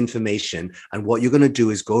you this information, and what you're going to do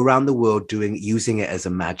is go around the world using it as a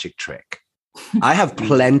magic trick. I have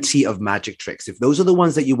plenty of magic tricks. If those are the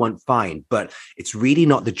ones that you want, fine, but it's really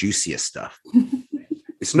not the juiciest stuff.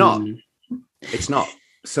 It's not. It's not.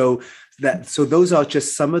 So those are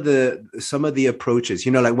just some of the approaches.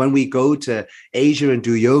 You know, like when we go to Asia and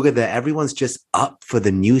do yoga there, everyone's just up for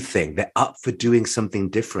the new thing. They're up for doing something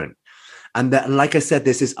different. And like I said,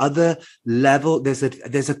 there's this other level. There's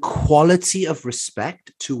a quality of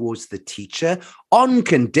respect towards the teacher, on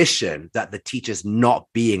condition that the teacher's not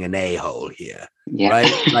being an a-hole here. Yeah.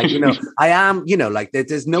 Right? Like, you know, I am, you know, like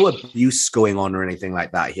there's no abuse going on or anything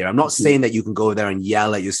like that here. I'm not saying that you can go there and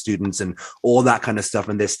yell at your students and all that kind of stuff,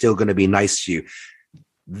 and they're still going to be nice to you.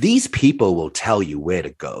 These people will tell you where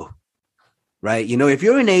to go. Right? You know, if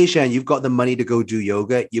you're in Asia and you've got the money to go do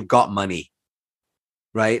yoga, you've got money.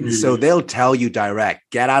 Right. So they'll tell you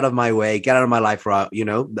direct, get out of my way, get out of my life, you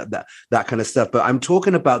know, that kind of stuff. But I'm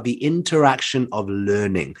talking about the interaction of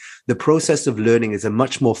learning. The process of learning is a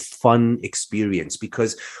much more fun experience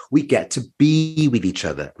because we get to be with each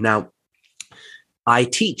other. Now, I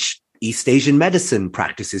teach East Asian medicine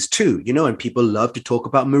practices too, you know, and people love to talk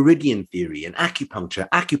about meridian theory and acupuncture,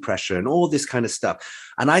 acupressure, and all this kind of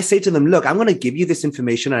stuff. And I say to them, look, I'm going to give you this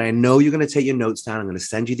information, and I know you're going to take your notes down. I'm going to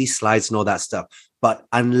send you these slides and all that stuff. But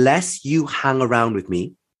unless you hang around with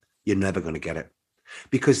me, you're never going to get it,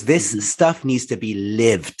 because this stuff needs to be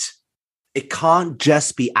lived. It can't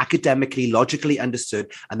just be academically, logically understood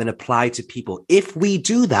and then applied to people. If we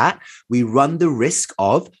do that, we run the risk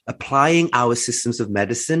of applying our systems of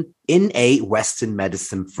medicine in a Western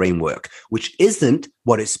medicine framework, which isn't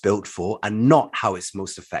what it's built for and not how it's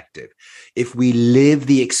most effective. If we live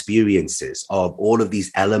the experiences of all of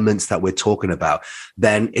these elements that we're talking about,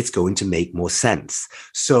 then it's going to make more sense.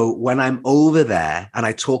 So when I'm over there and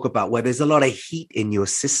I talk about where there's a lot of heat in your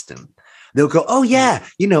system, they'll go, oh, yeah,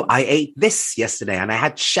 you know, I ate this yesterday and I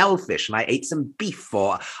had shellfish and I ate some beef,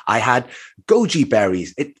 or I had goji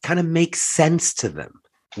berries. It kind of makes sense to them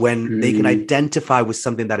when they can identify with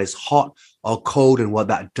something that is hot or cold and what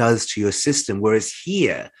that does to your system. Whereas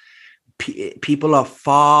here, people are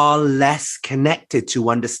far less connected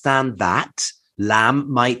to understand that lamb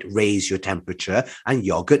might raise your temperature and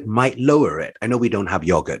yogurt might lower it. I know we don't have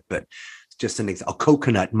yogurt, but just an example,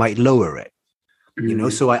 coconut might lower it. You know,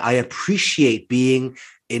 so I appreciate being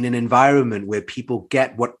in an environment where people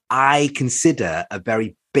get what I consider a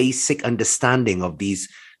very basic understanding of these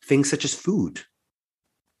things such as food.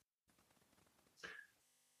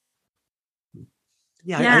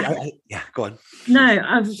 Yeah, go on. No,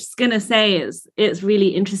 I was just going to say it's really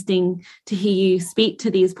interesting to hear you speak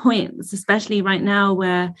to these points, especially right now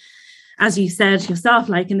where, as you said yourself,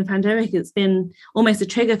 like in the pandemic, it's been almost a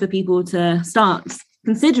trigger for people to start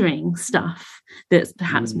considering stuff that's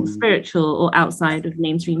perhaps more spiritual or outside of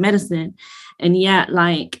mainstream medicine. And yet,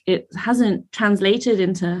 like, it hasn't translated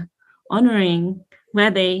into honoring where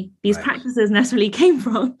these practices necessarily came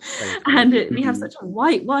from. And we have such a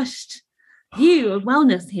whitewashed view of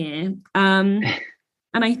wellness here. And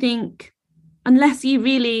I think unless you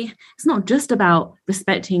really, it's not just about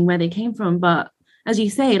respecting where they came from, but as you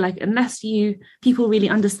say, like unless people really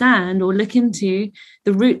understand or look into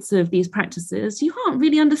the roots of these practices, you can't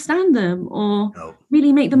really understand them or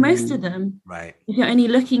really make the most of them. Right. If you're only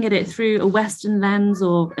looking at it through a Western lens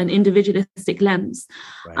or an individualistic lens,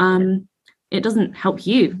 it doesn't help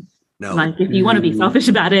you. No. Like if you want to be selfish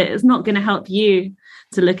about it, it's not going to help you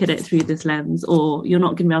to look at it through this lens, or you're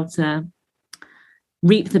not going to be able to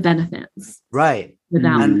reap the benefits. Right.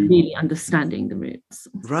 Without really understanding the roots.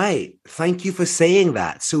 Right. Thank you for saying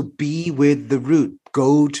that. So be with the root,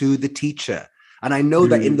 go to the teacher. And I know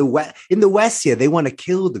that in the West here, they want to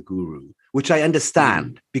kill the guru, which I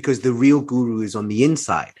understand because the real guru is on the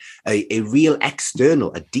inside. A real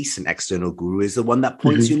external, a decent external guru is the one that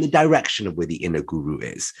points you in the direction of where the inner guru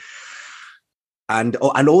is. And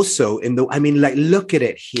also look at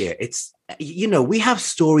it here. It's, we have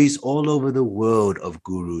stories all over the world of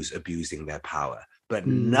gurus abusing their power, but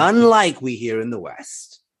none like we hear in the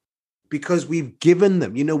West, because we've given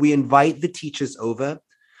them, we invite the teachers over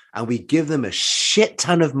and we give them a shit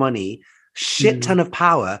ton of money, shit ton of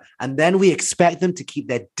power, and then we expect them to keep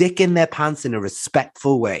their dick in their pants in a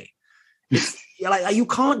respectful way. It's like, you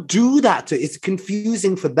can't do that. It's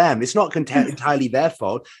confusing for them. It's not entirely their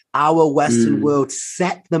fault. Our Western world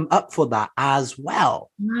set them up for that as well.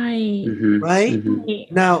 Right.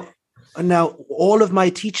 Right? Now, all of my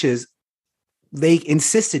teachers, they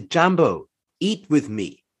insisted, Jambo, eat with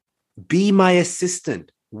me, be my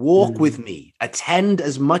assistant, walk with me, attend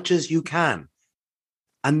as much as you can.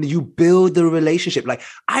 And you build the relationship. Like,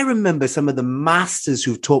 I remember some of the masters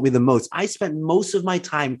who've taught me the most. I spent most of my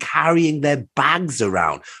time carrying their bags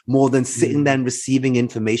around more than sitting there and receiving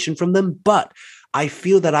information from them. But I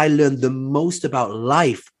feel that I learned the most about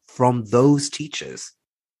life from those teachers.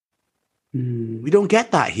 We don't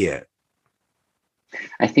get that here.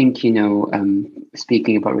 I think,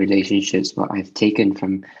 speaking about relationships, what I've taken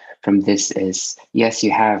from this is, yes,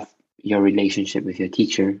 you have your relationship with your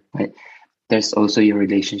teacher, but there's also your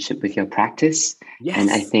relationship with your practice. Yes. And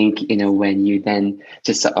I think, when you then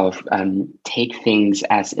just sort of take things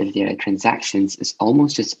as if they're transactions, it's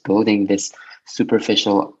almost just building this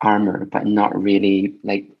superficial armor, but not really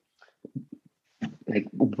like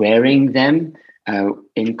wearing them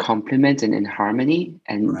in complement and in harmony.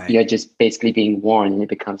 And you're just basically being worn, and it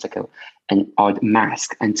becomes like an odd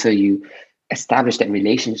mask until you establish that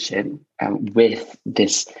relationship with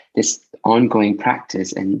this ongoing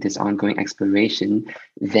practice and this ongoing exploration.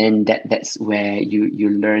 Then that's where you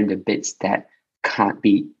learn the bits that can't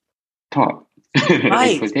be taught.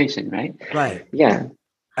 Right. Quotation, right? Right. Yeah.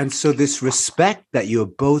 And so this respect that you're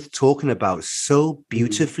both talking about so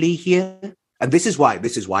beautifully here, and this is why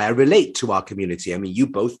I relate to our community. I mean, you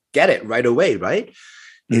both get it right away, right?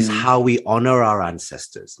 Is how we honor our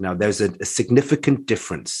ancestors. Now, there's a significant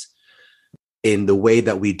difference in the way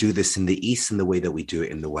that we do this in the East and the way that we do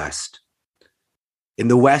it in the West. In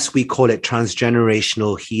the West, we call it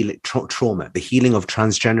transgenerational healing, trauma, the healing of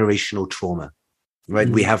transgenerational trauma, right?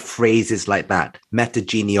 We have phrases like that,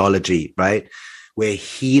 metagenealogy, right? We're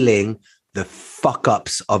healing the fuck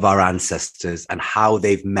ups of our ancestors and how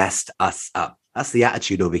they've messed us up. That's the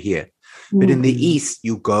attitude over here. But in the East,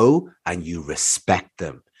 you go and you respect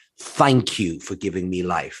them. Thank you for giving me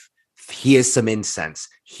life. Here's some incense.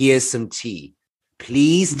 Here's some tea.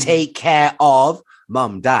 Please take care of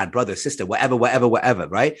mom, dad, brother, sister, whatever,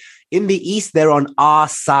 right? In the East, they're on our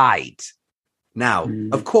side. Now,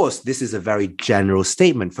 of course, this is a very general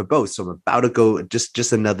statement for both. So I'm about to go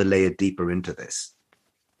just another layer deeper into this.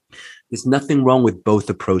 There's nothing wrong with both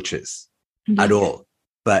approaches at all,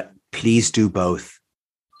 but please do both.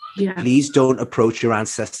 Yeah. Please don't approach your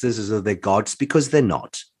ancestors as though they're gods, because they're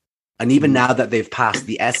not. And even now that they've passed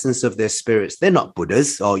the essence of their spirits, they're not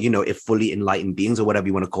Buddhas or, if fully enlightened beings or whatever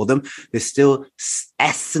you want to call them. They're still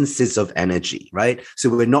essences of energy, right? So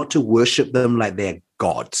we're not to worship them like they're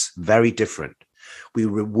gods. Very different. We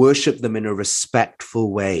worship them in a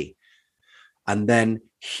respectful way. And then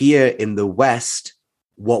here in the West,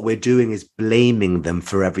 what we're doing is blaming them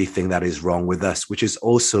for everything that is wrong with us, which is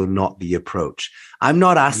also not the approach. I'm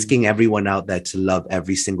not asking everyone out there to love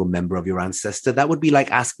every single member of your ancestor. That would be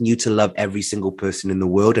like asking you to love every single person in the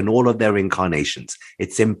world and all of their incarnations.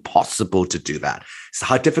 It's impossible to do that.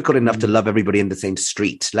 It's difficult enough to love everybody in the same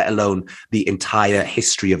street, let alone the entire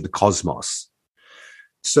history of the cosmos.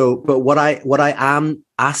 So, but what I am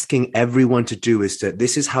asking everyone to do is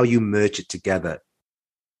this is how you merge it together.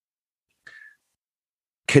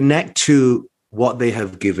 Connect to what they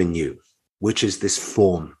have given you, which is this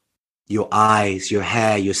form, your eyes, your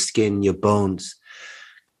hair, your skin, your bones.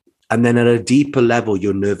 And then at a deeper level,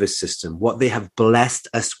 your nervous system. What they have blessed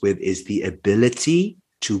us with is the ability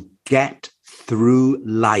to get through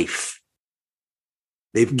life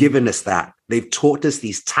They've given us that. They've taught us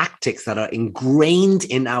these tactics that are ingrained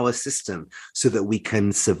in our system so that we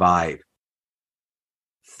can survive.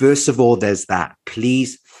 First of all, there's that.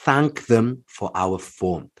 Please thank them for our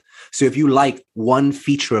form. So if you like one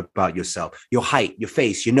feature about yourself, your height, your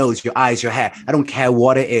face, your nose, your eyes, your hair, I don't care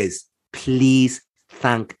what it is, please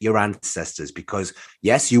thank your ancestors, because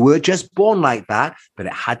yes, you were just born like that, but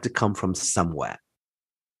it had to come from somewhere.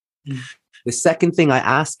 The second thing I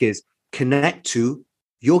ask is connect to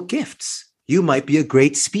your gifts. You might be a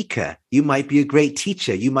great speaker. You might be a great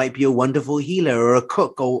teacher. You might be a wonderful healer or a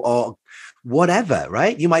cook or whatever,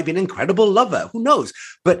 right? You might be an incredible lover. Who knows?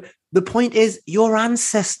 But the point is, your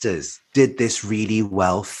ancestors did this really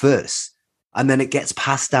well first, and then it gets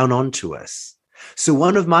passed down onto us. So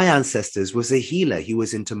one of my ancestors was a healer. He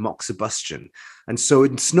was into moxibustion. And so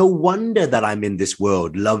it's no wonder that I'm in this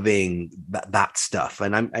world loving that stuff.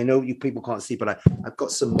 And I know you people can't see, but I've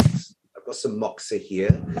got some moxa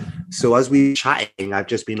here. So as we're chatting, I've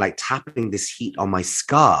just been like tapping this heat on my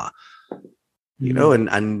scar, you know,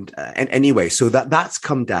 and anyway, so that's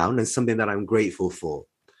come down and something that I'm grateful for.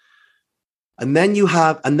 And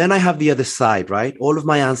then I have the other side, right? All of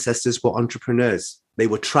my ancestors were entrepreneurs. They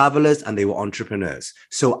were travelers and they were entrepreneurs.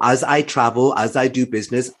 So as I travel, as I do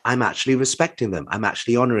business, I'm actually respecting them. I'm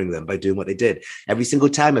actually honoring them by doing what they did. Every single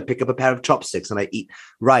time I pick up a pair of chopsticks and I eat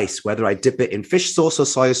rice, whether I dip it in fish sauce or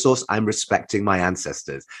soy sauce, I'm respecting my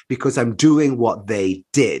ancestors because I'm doing what they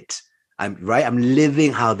did. I'm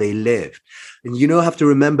living how they lived. And you have to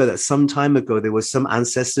remember that some time ago, there were some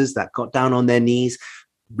ancestors that got down on their knees,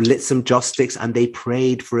 lit some joss sticks, and they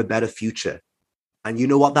prayed for a better future. And you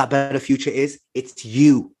know what that better future is? It's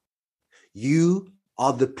you. You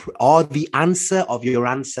are the answer of your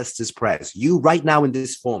ancestors' prayers. You right now in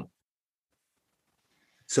this form.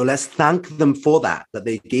 So let's thank them for that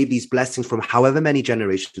they gave these blessings from however many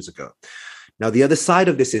generations ago. Now, the other side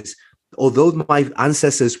of this is, although my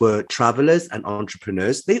ancestors were travelers and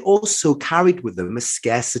entrepreneurs, they also carried with them a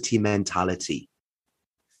scarcity mentality.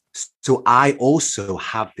 So I also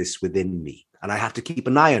have this within me. And I have to keep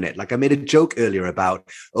an eye on it. Like I made a joke earlier about,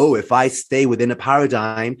 if I stay within a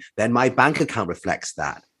paradigm, then my bank account reflects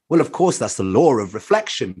that. Well, of course, that's the law of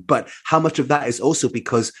reflection. But how much of that is also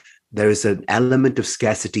because there is an element of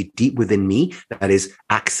scarcity deep within me that is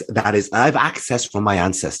I've accessed from my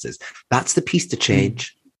ancestors. That's the piece to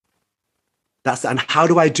change. And how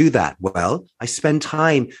do I do that? Well, I spend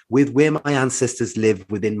time with where my ancestors live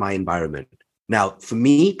within my environment. Now, for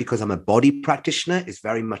me, because I'm a body practitioner, it's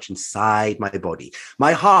very much inside my body.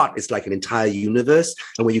 My heart is like an entire universe.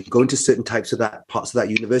 And when you go into certain parts of that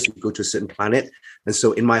universe, you go to a certain planet. And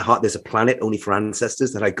so in my heart, there's a planet only for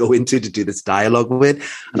ancestors that I go into to do this dialogue with.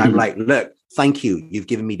 And I'm like, look, thank you. You've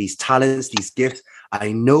given me these talents, these gifts.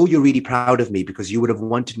 I know you're really proud of me because you would have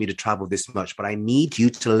wanted me to travel this much, but I need you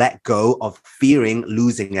to let go of fearing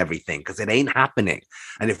losing everything because it ain't happening.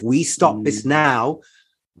 And if we stop this now,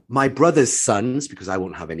 my brother's sons, because I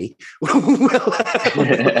won't have any,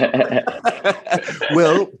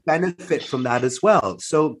 will benefit from that as well.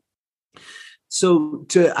 So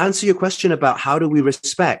to answer your question about how do we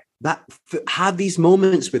respect that, have these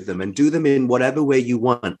moments with them and do them in whatever way you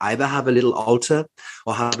want. Either have a little altar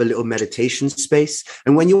or have a little meditation space.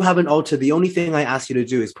 And when you have an altar, the only thing I ask you to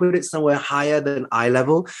do is put it somewhere higher than eye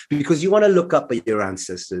level, because you want to look up at your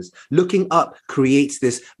ancestors. Looking up creates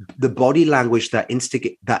the body language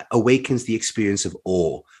that awakens the experience of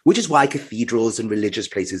awe, which is why cathedrals and religious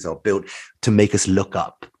places are built to make us look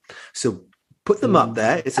up. So put them up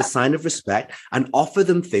there. It's a sign of respect, and offer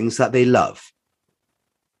them things that they love.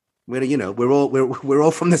 We're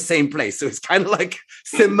all from the same place, so it's kind of like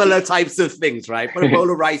similar types of things, right? Put a bowl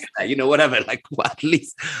of rice there, whatever, like at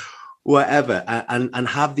least whatever, and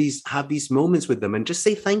have these moments with them, and just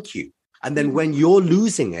say thank you. And then when you're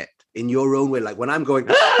losing it in your own way, like when I'm going,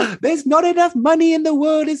 there's not enough money in the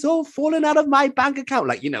world, it's all falling out of my bank account,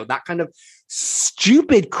 like that kind of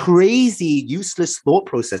stupid, crazy, useless thought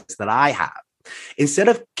process that I have. Instead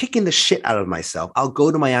of kicking the shit out of myself, I'll go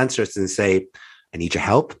to my ancestors and say, I need your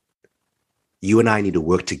help. You and I need to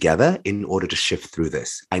work together in order to shift through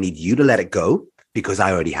this. I need you to let it go because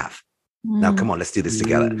I already have. Now, come on, let's do this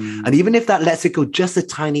together. And even if that lets it go just a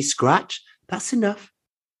tiny scratch, that's enough.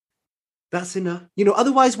 That's enough.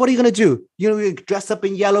 Otherwise, what are you going to do? You dress up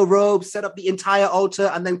in yellow robes, set up the entire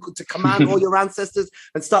altar, and then to command all your ancestors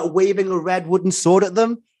and start waving a red wooden sword at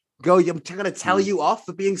them. Go, I'm going to tell you off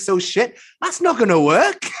for being so shit. That's not going to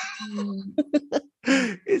work.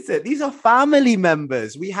 Is it? These are family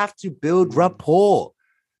members. We have to build rapport.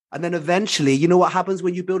 And then eventually, you know what happens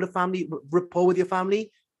when you build a family rapport with your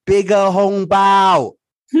family? Bigger hong bao.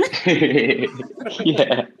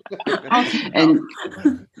 Yeah. And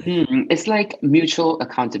it's like mutual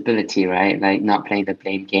accountability, right? Like not playing the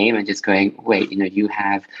blame game and just going, wait, you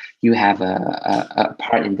have a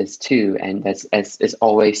part in this too. And that's as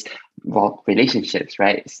always, well, relationships,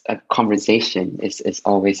 right? It's a conversation is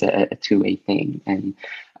always a two-way thing. And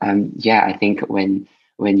yeah, I think when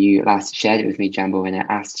you last shared it with me, Jambo, when I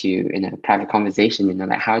asked you in a private conversation,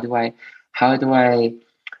 like how do I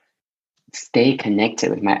stay connected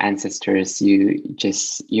with my ancestors? You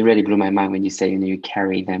really blew my mind when you say, you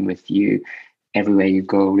carry them with you everywhere you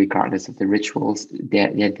go, regardless of the rituals.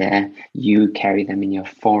 They're there. You carry them in your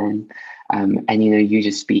form. And you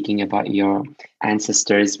just speaking about your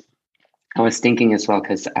ancestors, I was thinking as well,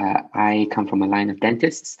 because I come from a line of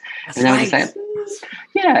dentists. That's and right. I was like,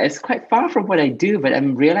 yeah, it's quite far from what I do, but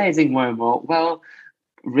I'm realizing more and more, well,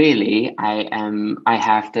 really, I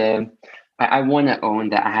want to own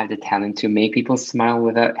that I have the talent to make people smile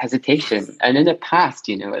without hesitation. And in the past,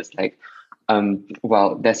 it's like,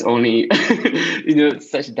 well, there's only,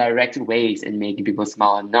 such direct ways in making people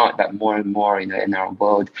smile or not, but more and more, in our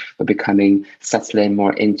world, we're becoming subtly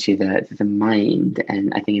more into the mind.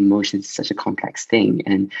 And I think emotions is such a complex thing.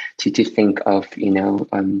 And to think of,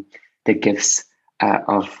 the gifts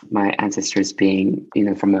of my ancestors being,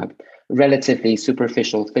 from a relatively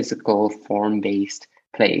superficial, physical, form-based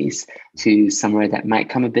place to somewhere that might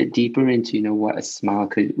come a bit deeper into what a smile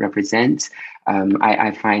could represent.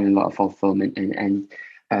 I find a lot of fulfillment and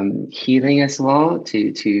healing as well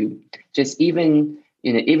to just even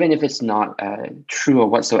if it's not true or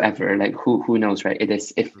whatsoever, like who knows, right?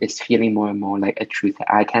 If it's feeling more and more like a truth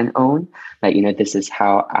that I can own, like this is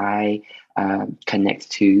how I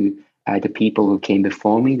connect to the people who came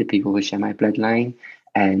before me, the people who share my bloodline,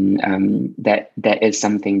 and that is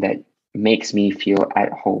something that makes me feel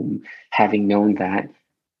at home, having known that,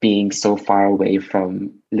 being so far away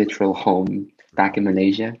from literal home back in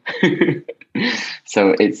Malaysia.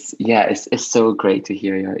 So it's so great to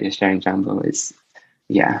hear your sharing, Jambo.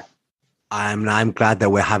 I'm glad that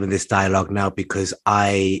we're having this dialogue now, because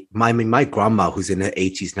my grandma, who's in her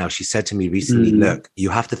 80s now, she said to me recently, look, you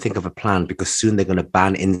have to think of a plan, because soon they're going to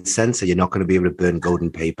ban incense and you're not going to be able to burn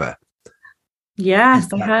golden paper.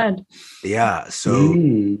 Yes, I heard. Yeah. So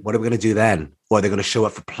what are we going to do then? Or they're going to show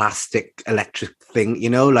up for plastic electric thing,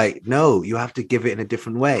 like, no, you have to give it in a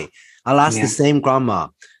different way. I'll ask the same grandma,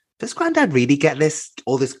 does Granddad really get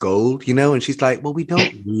all this gold, And she's like, well, we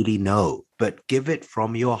don't really know, but give it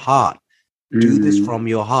from your heart. Do this from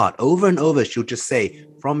your heart. Over and over, she'll just say,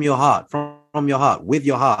 from your heart, from your heart, with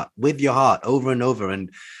your heart, over and over. And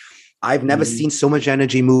I've never seen so much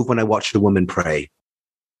energy move when I watched a woman pray.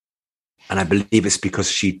 And I believe it's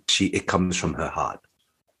because it comes from her heart.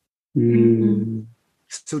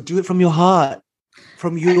 So do it from your heart,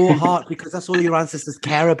 because that's all your ancestors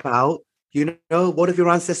care about. What if your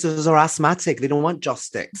ancestors are asthmatic? They don't want joss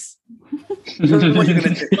sticks. What are you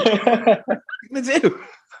going to do? What are you going to do?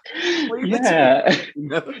 Yeah,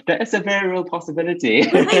 that is a very real possibility.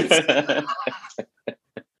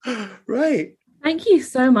 Right. Thank you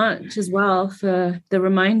so much as well for the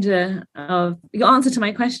reminder of your answer to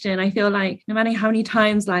my question. I feel like no matter how many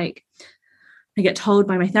times I get told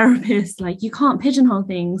by my therapist, you can't pigeonhole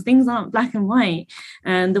things aren't black and white.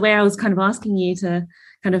 And the way I was kind of asking you to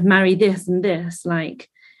kind of marry this and this,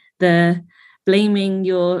 the blaming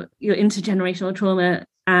your intergenerational trauma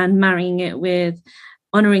and marrying it with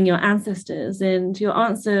honoring your ancestors, and your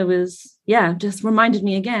answer was just reminded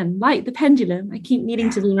me again, like the pendulum, I keep needing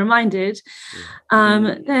to be reminded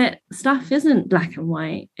that stuff isn't black and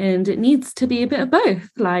white, and it needs to be a bit of both.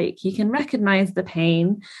 You can recognize the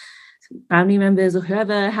pain family members or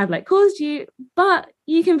whoever have caused you, but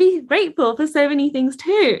you can be grateful for so many things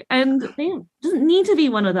too, and it doesn't need to be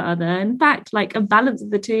one or the other. In fact, a balance of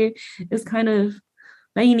the two is kind of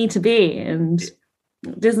where you need to be, and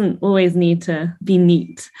it doesn't always need to be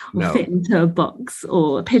neat or fit into a box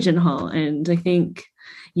or a pigeonhole. And I think,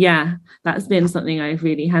 that's been something I've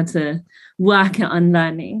really had to work at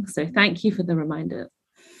unlearning. So thank you for the reminder.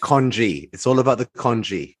 Congee. It's all about the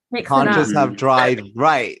congee. You can't just have dried.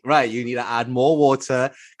 Right. You need to add more water.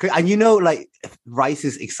 And rice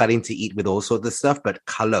is exciting to eat with all sorts of stuff, but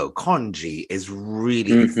congee is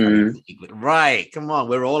really exciting to eat with. Right. Come on.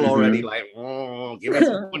 We're all already give us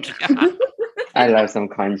some congee. I love some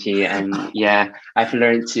congee, and I've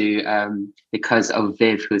learned to because of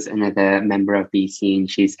Viv, who's another member of BC, and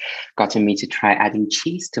she's gotten me to try adding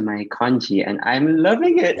cheese to my congee, and I'm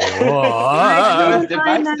loving it. I know it's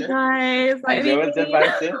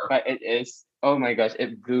divisive, but it is. Oh my gosh,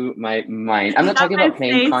 it blew my mind. I'm not talking about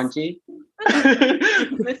plain congee.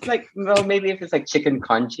 It's like, well, maybe if it's like chicken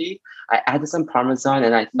congee, I added some parmesan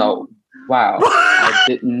and I thought, wow, I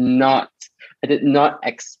did not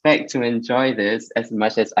expect to enjoy this as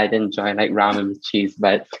much as I did enjoy like ramen with cheese.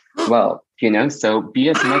 But well, so be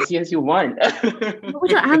as messy as you want. What would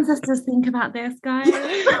your ancestors think about this, guys?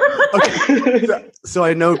 Okay. So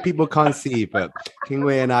I know people can't see, but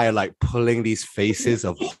Kingwei and I are like pulling these faces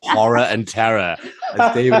of horror and terror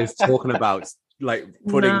as David is talking about like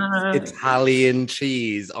putting Italian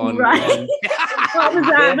cheese on. Right. What was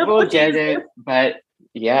that? We'll get it, but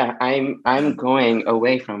yeah, I'm going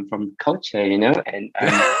away from culture, and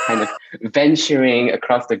kind of venturing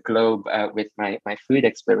across the globe with my food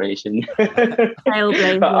exploration.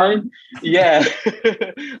 Trailblazer.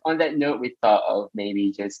 On that note, we thought of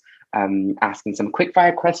maybe just asking some quick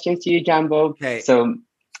fire questions to you, Jambo. Okay. So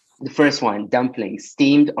the first one: dumplings,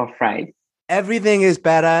 steamed or fried? Everything is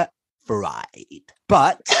better fried,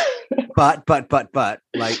 but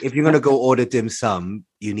like if you're gonna go order dim sum,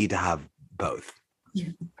 you need to have both.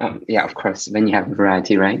 Yeah, of course, when you have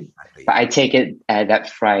variety, right? Exactly. But I take it that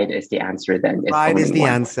fried is the answer then. Fried is the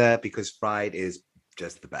answer because fried is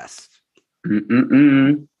just the best.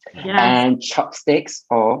 Yes. And chopsticks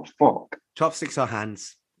or fork? Chopsticks or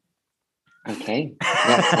hands? Okay.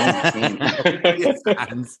 Yes,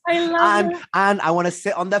 hands. I love it. And I want to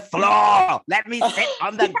sit on the floor. Let me sit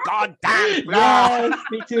on the goddamn floor.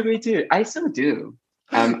 Yes, me too. I still do.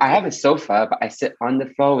 I have a sofa, but I sit on the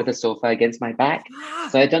floor with the sofa against my back.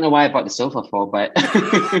 So I don't know why I bought the sofa for, but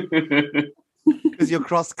because your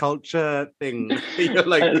cross culture thing. You're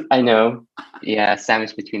like, I know. Yeah,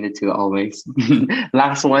 sandwich between the two always.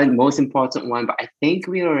 Last one, most important one, but I think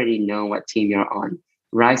we already know what team you're on.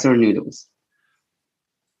 Rice or noodles?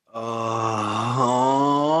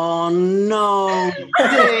 Oh no,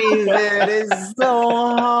 David, it's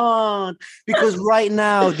so hard because right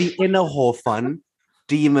now the inner Horfun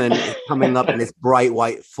demon is coming up in this bright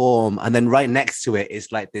white form, and then right next to it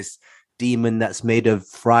is like this demon that's made of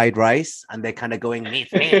fried rice, and they're kind of going,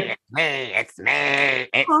 it's me, it's me.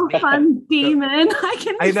 Fun demon.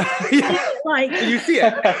 I know. Yeah. Like you see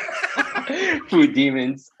it. Food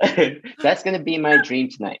demons. That's gonna be my dream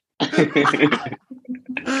tonight.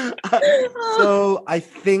 So I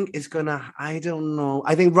think it's gonna. I don't know.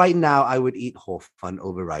 I think right now I would eat Horfun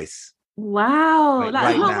over rice. Wow,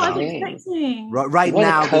 that's not what I was now. expecting. Right What a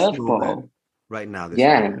now, this curveball. moment. Right now, this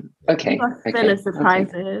Yeah. moment. Okay. Full of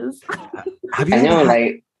surprises. Have you I know, ever had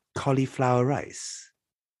like cauliflower rice?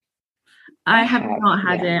 I have have, not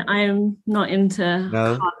had yeah. it. I am not into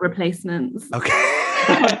No? carb replacements. Okay.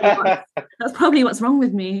 That's probably what's wrong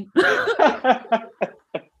with me.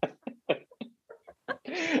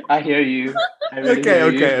 I hear you. I really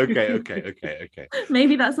hear you. Okay.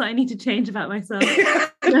 Maybe that's what I need to change about myself.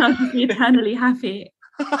 Now to be eternally happy.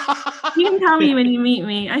 You can tell me when you meet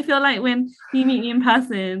me. I feel like when you meet me in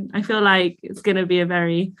person, I feel like it's gonna feel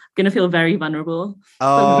very vulnerable.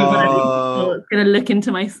 Oh. It's gonna look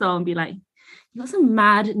into my soul and be like, you got some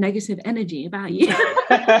mad negative energy about you.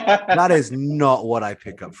 That is not what I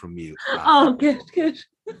pick up from you. Oh, good.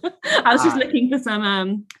 I was just looking for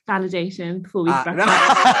some validation before we wrap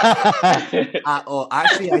up. Or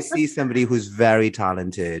actually, I see somebody who's very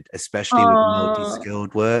talented, especially with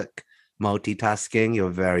multi-skilled work, multitasking. You're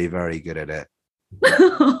very, very good at it.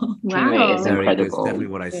 Kingwei is Wow. That's incredible. definitely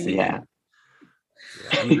what I see. Yeah.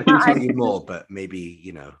 I mean, I can tell you more, but maybe,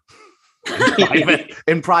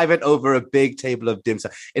 in private over a big table of dim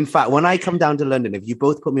sum. In fact, when I come down to London, if you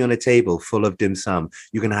both put me on a table full of dim sum,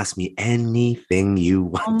 you can ask me anything you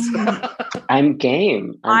want. I'm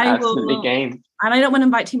game. I'm I absolutely will- game. And I don't want to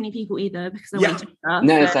invite too many people either because I want to stuff.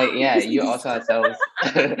 No, it's like, yeah, you also ourselves.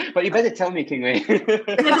 But you better tell me, Kingwei. Yeah,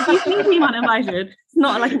 the few people uninvited. It's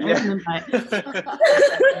not like an open invite.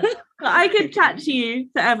 But I could chat to you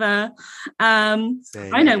forever.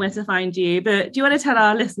 I know where to find you, but do you want to tell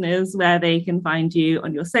our listeners where they can find you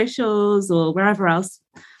on your socials or wherever else?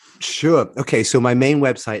 Sure. Okay. So my main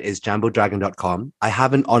website is jambodragon.com. I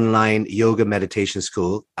have an online yoga meditation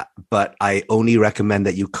school, but I only recommend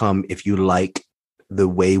that you come if you like the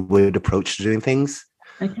wayward approach to doing things.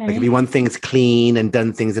 Okay. Like if you want things clean and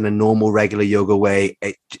done things in a normal, regular yoga way,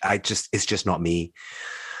 it's just not me.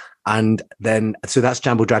 And then, so that's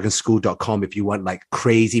jambodragonschool.com if you want like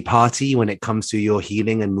crazy party when it comes to your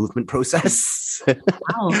healing and movement process.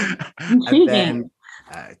 Wow. And then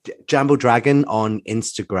Jambo Dragon on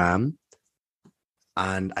Instagram.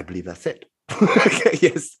 And I believe that's it.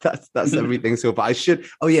 Yes, that's everything. So, but I should,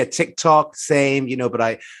 TikTok, same,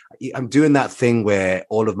 but I'm doing that thing where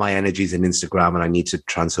all of my energy's in Instagram and I need to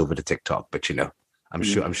transfer over to TikTok, but I'm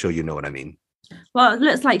sure you know what I mean. Well, it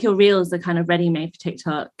looks like your reels are kind of ready-made for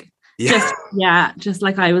TikTok. Just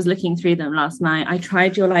like I was looking through them last night. I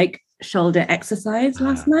tried your like shoulder exercise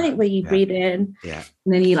last night where you breathe in and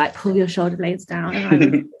then you like pull your shoulder blades down, and I was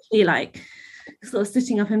actually like sort of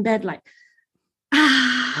sitting up in bed like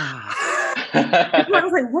I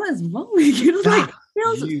was like, what is wrong with you? It was like,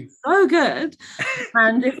 feels so good.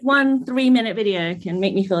 And if 1 3-minute video can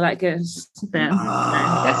make me feel that good, then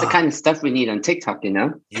that's the kind of stuff we need on TikTok, you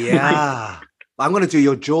know? Yeah. I'm going to do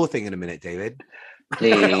your jaw thing in a minute, David.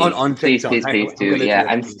 Please, on TikTok. please do. Yeah,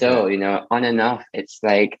 I'm still, you know, on and off. It's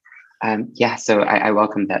like, so I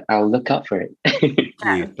welcome that. I'll look out for it.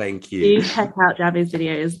 Thank you. Do check out Javi's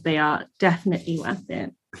videos. They are definitely worth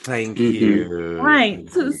it. Thank you. Right.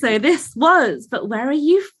 So this was But Where Are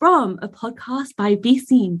You From? A podcast by Be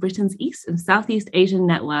Seen, Britain's East and Southeast Asian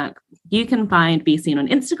network. You can find Be Seen on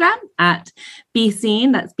Instagram at Be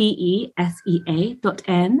Seen, that's BESEA.N,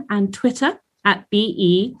 and Twitter at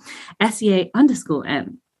BESEA_N.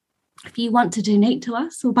 If you want to donate to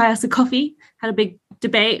us or buy us a coffee, had a big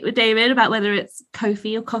debate with David about whether it's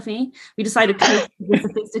Kofi or coffee. We decided Kofi was a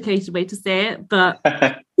sophisticated way to say it, but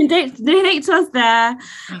you can donate to us there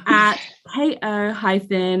at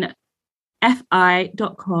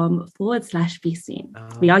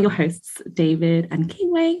ko-fi.com/BeSeen. We are your hosts, David and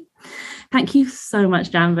Kingwei. Thank you so much,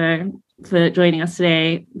 Jambo, for joining us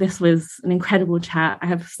today. This was an incredible chat. I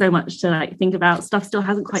have so much to like think about. Stuff still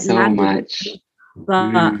hasn't quite landed. Much. But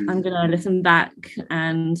I'm gonna listen back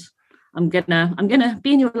and I'm gonna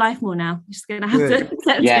be in your life more now. You're just gonna have to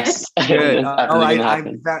accept it. Good.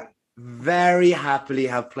 I very happily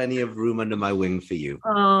have plenty of room under my wing for you.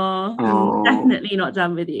 I'm definitely not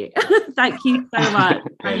done with you. Thank you so much.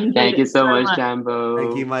 Thank you so much, Jambo.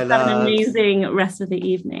 Thank you, my love. Have an amazing rest of the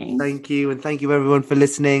evening. Thank you, and thank you everyone for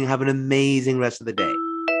listening. Have an amazing rest of the day.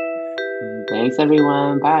 Thanks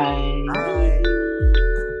everyone. Bye. Bye.